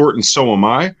 Life is Short and So Am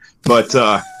I, but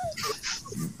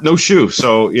no shoe.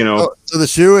 So, you know. So the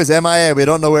shoe is MIA. We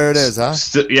don't know where it is, huh?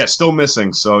 Still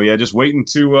missing. So, yeah, just waiting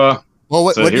to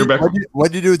what did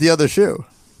you do with the other shoe?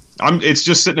 It's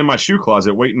just sitting in my shoe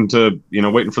closet, waiting for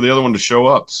the other one to show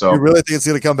up. So you really think it's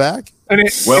going to come back? And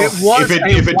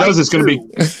if it does, it's going to be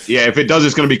if it does,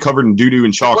 it's going to be covered in doo-doo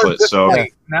and chocolate. So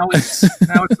now it's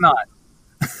not.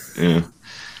 Yeah.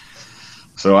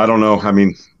 So I don't know. I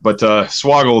mean, but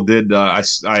Swoggle did. I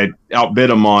outbid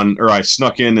him I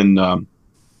snuck in and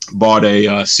bought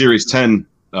a Series 10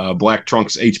 Black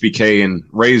Trunks HBK and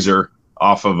Razor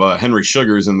off of Henry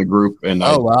Sugars in the group. And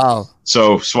wow.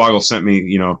 So Swoggle sent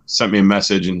me a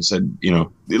message and said,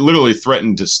 it literally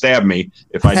threatened to stab me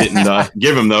if I didn't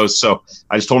give him those. So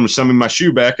I just told him to send me my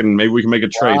shoe back and maybe we can make a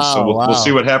trade. Wow, so we'll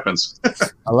see what happens.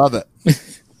 I love it.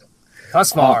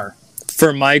 Husvar.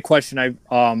 For my question,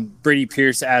 Brady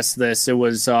Pierce asked this. It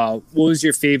was, what was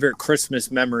your favorite Christmas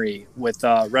memory with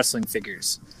wrestling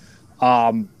figures?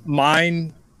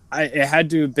 Mine, it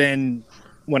had to have been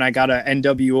when I got a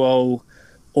NWO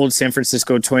Old San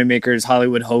Francisco Toy Makers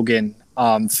Hollywood Hogan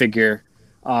figure.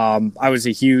 I was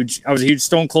a huge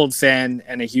Stone Cold fan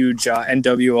and a huge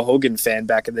NWO Hogan fan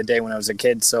back in the day when I was a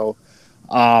kid. So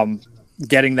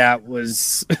getting that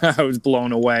was I was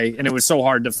blown away, and it was so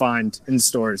hard to find in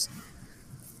stores.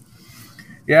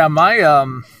 Yeah,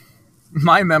 my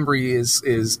memory is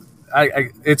it's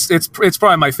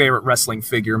probably my favorite wrestling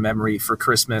figure memory for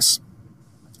Christmas.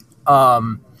 I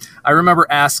remember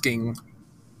asking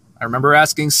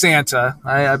Santa.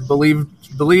 I believed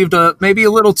maybe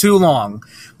a little too long,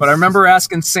 but I remember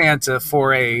asking Santa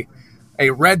for a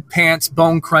red pants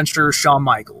bone cruncher Shawn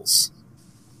Michaels,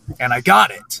 and I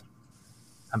got it.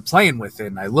 I'm playing with it,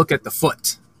 and I look at the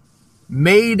foot,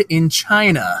 made in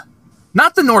China,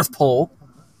 not the North Pole.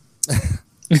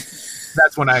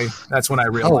 That's when I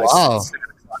realized. Oh, wow.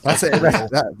 That's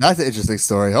an interesting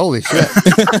story. Holy shit!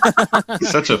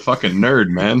 Such a fucking nerd,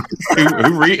 man.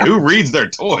 Who reads their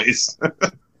toys?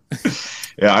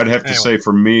 Yeah, I'd have to say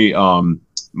for me,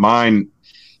 mine.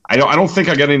 I don't think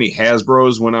I got any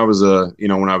Hasbros when I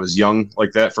was young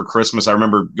like that for Christmas. I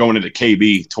remember going into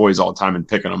KB Toys all the time and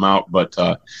picking them out. But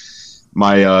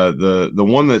my the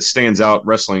one that stands out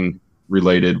wrestling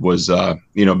related was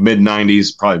mid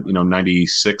 90s, probably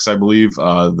 96, I believe.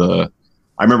 I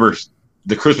remember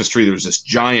the Christmas tree, there was this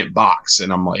giant box,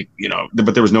 and I'm like,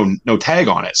 but there was no tag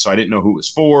on it, so I didn't know who it was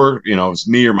for. It was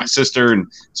me or my sister, and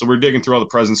so we're digging through all the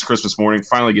presents Christmas morning.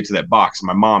 Finally get to that box, and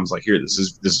my mom's like, "Here, this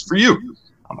is for you."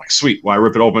 I'm like, "Sweet." Well, I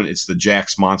rip it open. It's the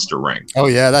Jax Monster ring. Oh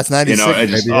yeah, that's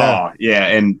 96.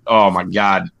 And oh my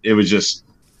God, it was just.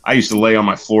 I used to lay on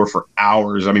my floor for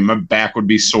hours. I mean, my back would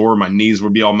be sore, my knees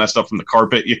would be all messed up from the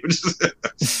carpet.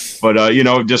 But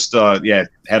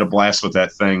had a blast with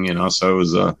that thing. So it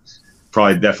was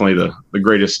probably definitely the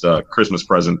greatest Christmas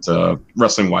present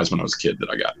wrestling wise when I was a kid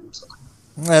that I got. So.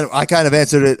 And I kind of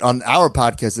answered it on our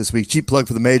podcast this week. Cheap plug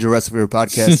for the Major Wrestling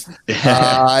podcast.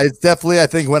 It's definitely, I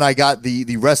think, when I got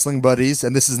the wrestling buddies,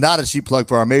 and this is not a cheap plug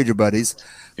for our Major buddies,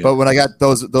 but when I got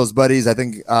those buddies, I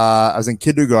think I was in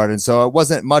kindergarten, so it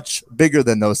wasn't much bigger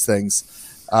than those things.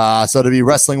 So to be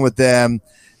wrestling with them,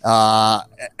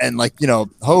 and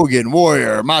Hogan,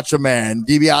 Warrior, Macho Man,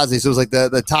 DiBiase, so it was like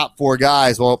the top four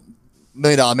guys. Well, $1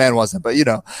 Million Man wasn't, but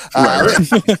right.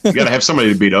 You gotta have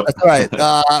somebody to beat up. That's right.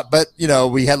 But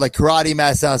we had like karate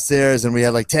mats downstairs, and we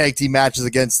had like tag team matches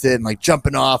against it, and like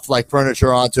jumping off like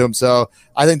furniture onto them. So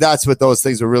I think that's what those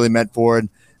things were really meant for,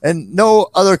 and no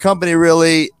other company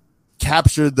really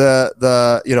captured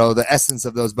the essence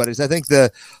of those buddies. I think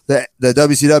the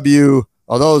WCW.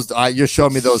 Oh, those you're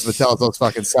showing me those Mattels. Those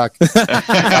fucking suck.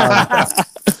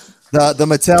 The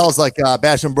Mattels, like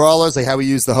Bash and Brawlers, like how we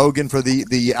use the Hogan for the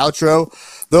outro.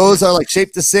 Those are like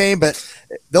shaped the same, but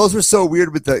those were so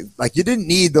weird with the you didn't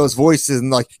need those voices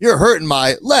and like you're hurting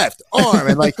my left arm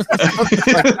and like in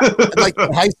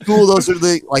high school those would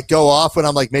like go off when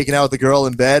I'm like making out with the girl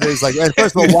in bed. It's like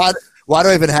first of all, why do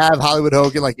I even have Hollywood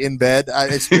Hogan like in bed?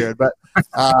 It's weird, but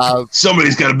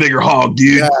somebody's got a bigger hog,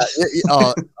 dude. Yeah,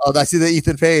 I see the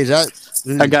Ethan Page. I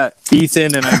got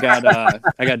Ethan and I got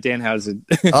Danhausen.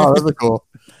 Oh, those are cool.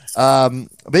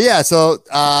 But yeah, so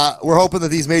we're hoping that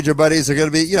these Major buddies are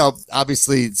going to be,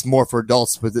 obviously it's more for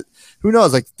adults, but who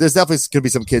knows? Like, there's definitely going to be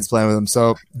some kids playing with them.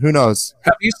 So who knows?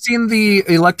 Have you seen the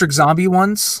Electric Zombie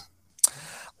ones?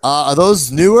 Are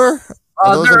those newer?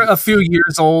 those They're like- a few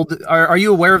years old. Are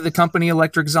you aware of the company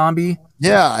Electric Zombie?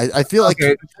 Yeah, I feel like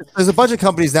Okay. there's a bunch of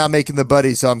companies now making the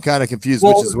buddy, so I'm kind of confused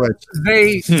Well, which is which.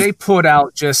 They put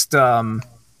out just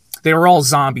they were all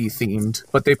zombie themed,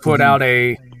 but they put out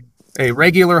a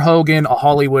regular Hogan, a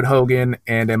Hollywood Hogan,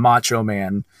 and a Macho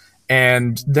Man,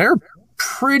 and they're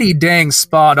pretty dang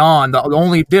spot on. The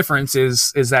only difference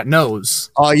is that nose.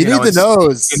 Oh, you need the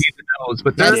nose. You need the nose,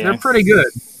 but Yeah. they're pretty good.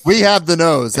 We have the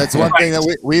nose. That's one thing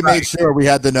that we made sure we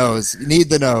had the nose. You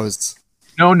need the nose.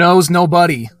 No nose, no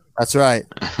buddy. That's right.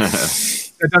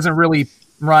 It doesn't really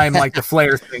rhyme like the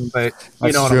Flair thing, but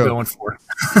you That's know what true. I'm going for.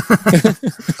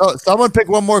 So someone pick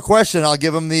one more question. I'll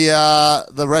give them the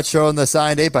retro and the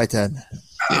signed 8x10.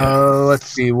 Let's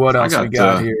see what else we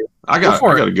got here. I Go got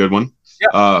for it. a good one.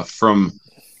 Yeah. From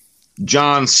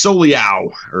John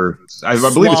Soliao, or I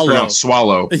believe it's pronounced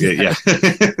Swallow. Yeah.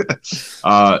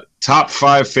 Top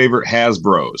 5 favorite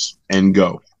Hasbros, and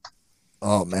go.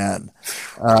 Oh man,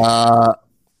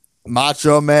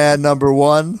 Macho Man number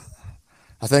 1.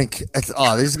 I think it's so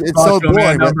Macho boring.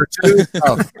 Man man. number 2.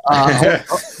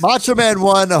 Macho Man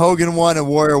 1, Hogan 1, and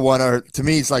Warrior 1 are, to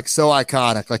me, it's like so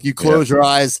iconic. Like you close your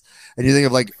eyes and you think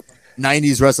of like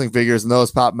 90s wrestling figures, and those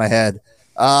pop in my head.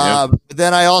 But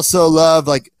then I also love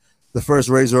like the first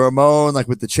Razor Ramon, like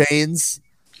with the chains.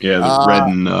 Yeah, the red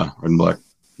and black.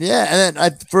 Yeah, and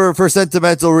then for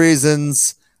sentimental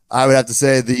reasons, I would have to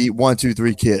say the 1, 2,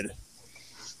 3 Kid.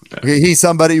 Okay, he's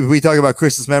somebody. We talk about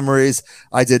Christmas memories.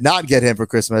 I did not get him for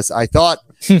Christmas. I thought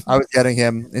I was getting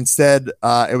him. Instead,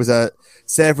 it was a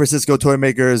San Francisco Toy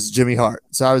Makers Jimmy Hart.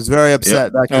 So I was very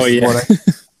upset that Christmas morning.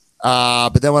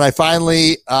 But then when I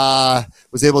finally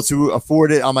was able to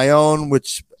afford it on my own,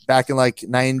 which back in like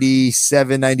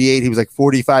 97, 98, he was like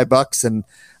 $45, and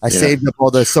I saved up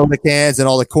all the soda cans and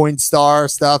all the Coinstar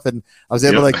stuff, and I was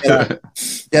able to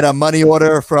get a money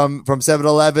order from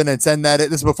 7-Eleven and send that in.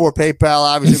 This is before PayPal.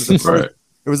 Obviously,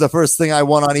 it was the first thing I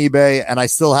won on eBay, and I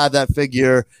still have that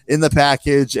figure in the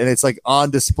package, and it's like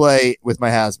on display with my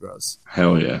Hasbros.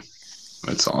 Hell yeah.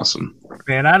 That's awesome.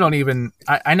 Man, I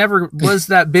never was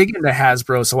that big into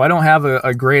Hasbro, so I don't have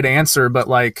a great answer, but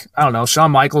like, I don't know,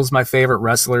 Shawn Michaels my favorite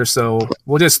wrestler, so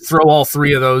we'll just throw all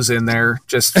 3 of those in there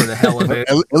just for the hell of it.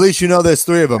 At least you know there's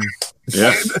 3 of them.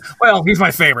 Yeah. Well, he's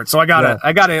my favorite, so I gotta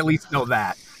at least know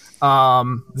that.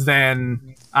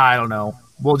 Then I don't know.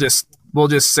 We'll just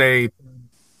say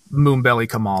Moonbelly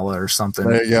Kamala or something.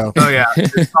 There you go. Oh yeah,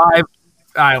 5.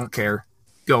 I don't care.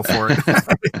 Go for it.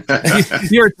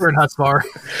 Your turn, Husvar.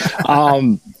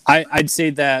 I'd say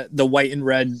that the white and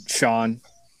red Shawn,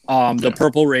 the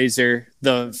purple Razor,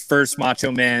 the first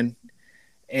Macho Man,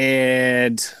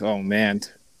 and the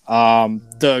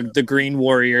green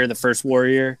Warrior, the first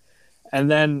Warrior, and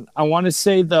then I want to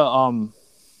say the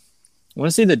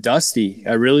Dusty.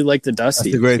 I really like the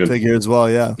Dusty. That's a great figure as well.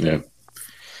 Yeah.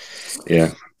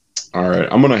 Yeah. All right.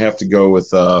 I'm gonna have to go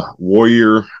with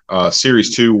Warrior,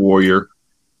 Series 2 Warrior.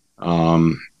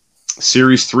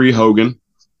 Series 3 Hogan,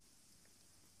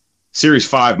 Series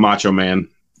 5 Macho Man.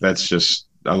 That's just,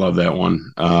 I love that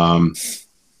one.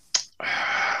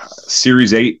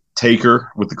 Series 8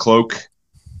 Taker with the cloak,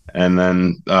 and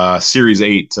then Series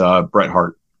 8 Bret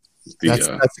Hart. That's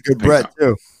a good Bret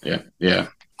too. Yeah.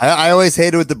 I always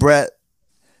hated with the Bret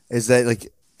is that,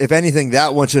 like, if anything,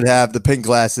 that one should have the pink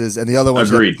glasses and the other one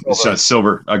Agreed. should have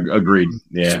Silver. Agreed.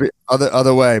 Yeah.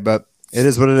 Other way, but it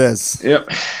is what it is. Yep.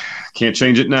 Can't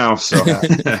change it now. So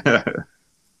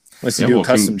Let's do a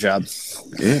custom job.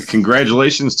 Yeah.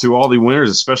 Congratulations to all the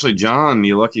winners, especially John,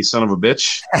 you lucky son of a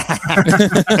bitch.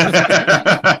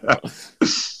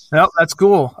 Well, that's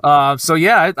cool. So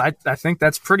yeah, I think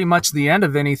that's pretty much the end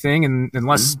of anything. And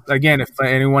unless, again, if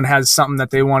anyone has something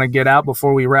that they want to get out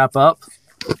before we wrap up,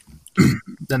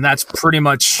 then that's pretty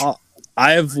much.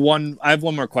 I have one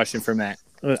more question for Matt.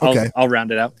 Okay. I'll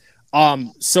round it out.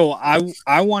 So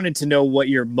I wanted to know what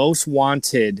your most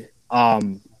wanted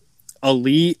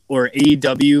Elite or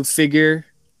AEW figure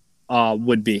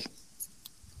would be.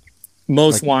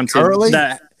 Most wanted currently?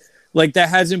 that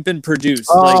hasn't been produced.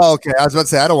 Oh, okay. I was about to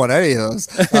say I don't want any of those.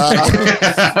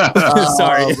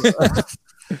 Sorry.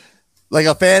 Like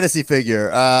a fantasy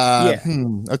figure.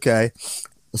 Okay.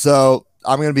 So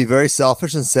I'm going to be very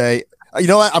selfish and say, you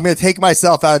know what? I'm going to take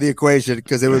myself out of the equation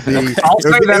because it would be. I'll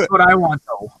say that's what I want,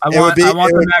 though. I want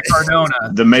the Matt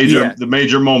Cardona. The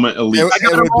major moment Elite.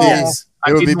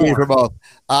 It would be me for both.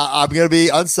 I'm going to be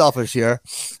unselfish here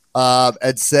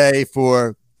and say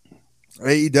for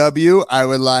AEW, I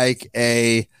would like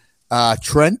a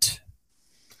Trent.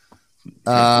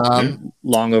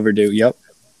 Long overdue. Yep.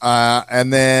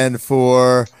 And then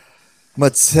for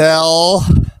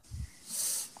Mattel,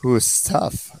 who is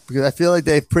tough because I feel like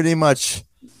they've pretty much,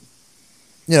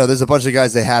 there's a bunch of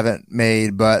guys they haven't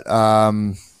made, but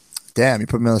damn, you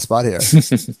put me on the spot here.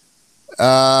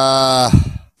 I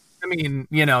mean,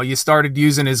 you started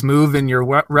using his move in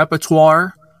your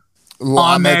repertoire.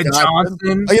 Ahmed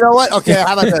Johnson. Oh, you know what? Okay,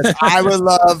 how about this? I would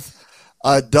love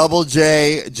a Double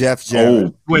J Jeff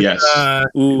Jarrett. With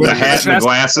the hat and the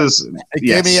glasses.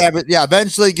 Give me,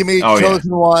 eventually give me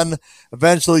Chosen One.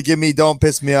 Eventually give me Don't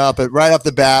Piss Me Up. But right off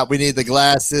the bat, we need the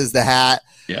glasses, the hat,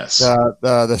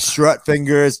 the strut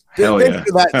fingers. Hell yeah.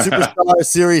 That Superstar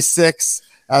Series 6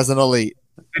 as an elite.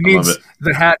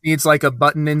 The hat needs like a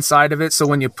button inside of it, so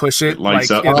when you push it,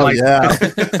 lights up.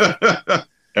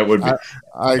 That would be.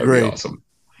 I agree. Be awesome.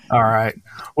 All right.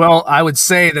 Well, I would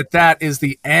say that is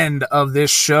the end of this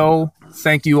show.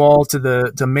 Thank you all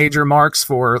to Major Marks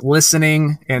for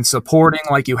listening and supporting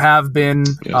like you have been.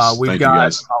 Yes, we've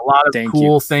got a lot of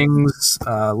cool things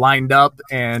lined up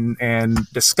and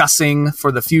discussing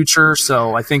for the future.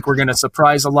 So I think we're going to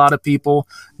surprise a lot of people.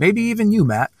 Maybe even you,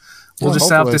 Matt. We'll just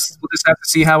have to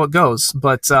see how it goes.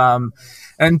 But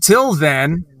until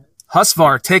then,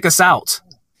 Husvar, take us out.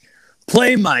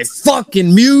 Play my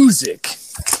fucking music.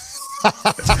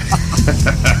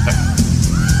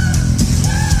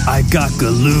 I got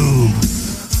Galoob,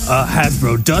 a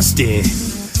Hasbro Dusty.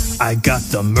 I got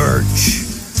the merch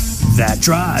that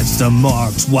drives the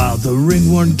marks, while the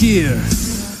ringworn gear,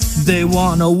 they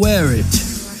wanna wear it.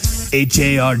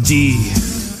 HARD,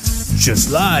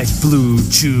 just like Blue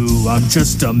Chew. I'm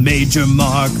just a Major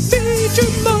Mark. Major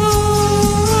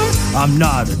Mark. I'm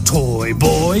not a toy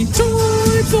boy.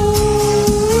 Toy boy.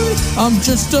 I'm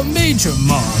just a Major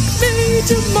Mark.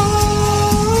 Major Mark.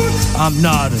 I'm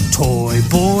not a toy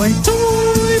boy.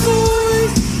 Toy boy.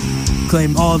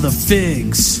 Claim all the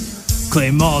figs.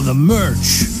 Claim all the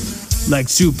merch. Like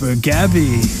Super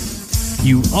Gabby.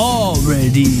 You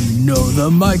already know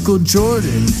the Michael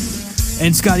Jordan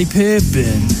and Scottie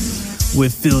Pippen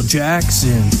with Phil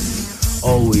Jackson.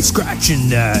 Always scratching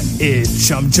that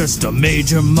itch. I'm just a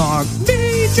Major Mark.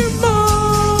 Major Mark.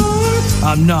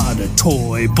 I'm not a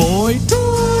toy boy.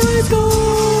 Toy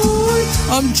boy.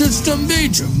 I'm just a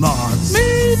Major Mark.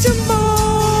 Major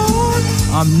Mark.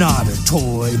 I'm not a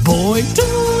toy boy.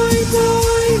 Toy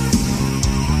boy.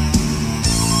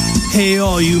 Hey,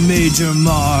 all you Major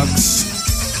Marks.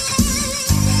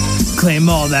 Claim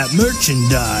all that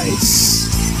merchandise.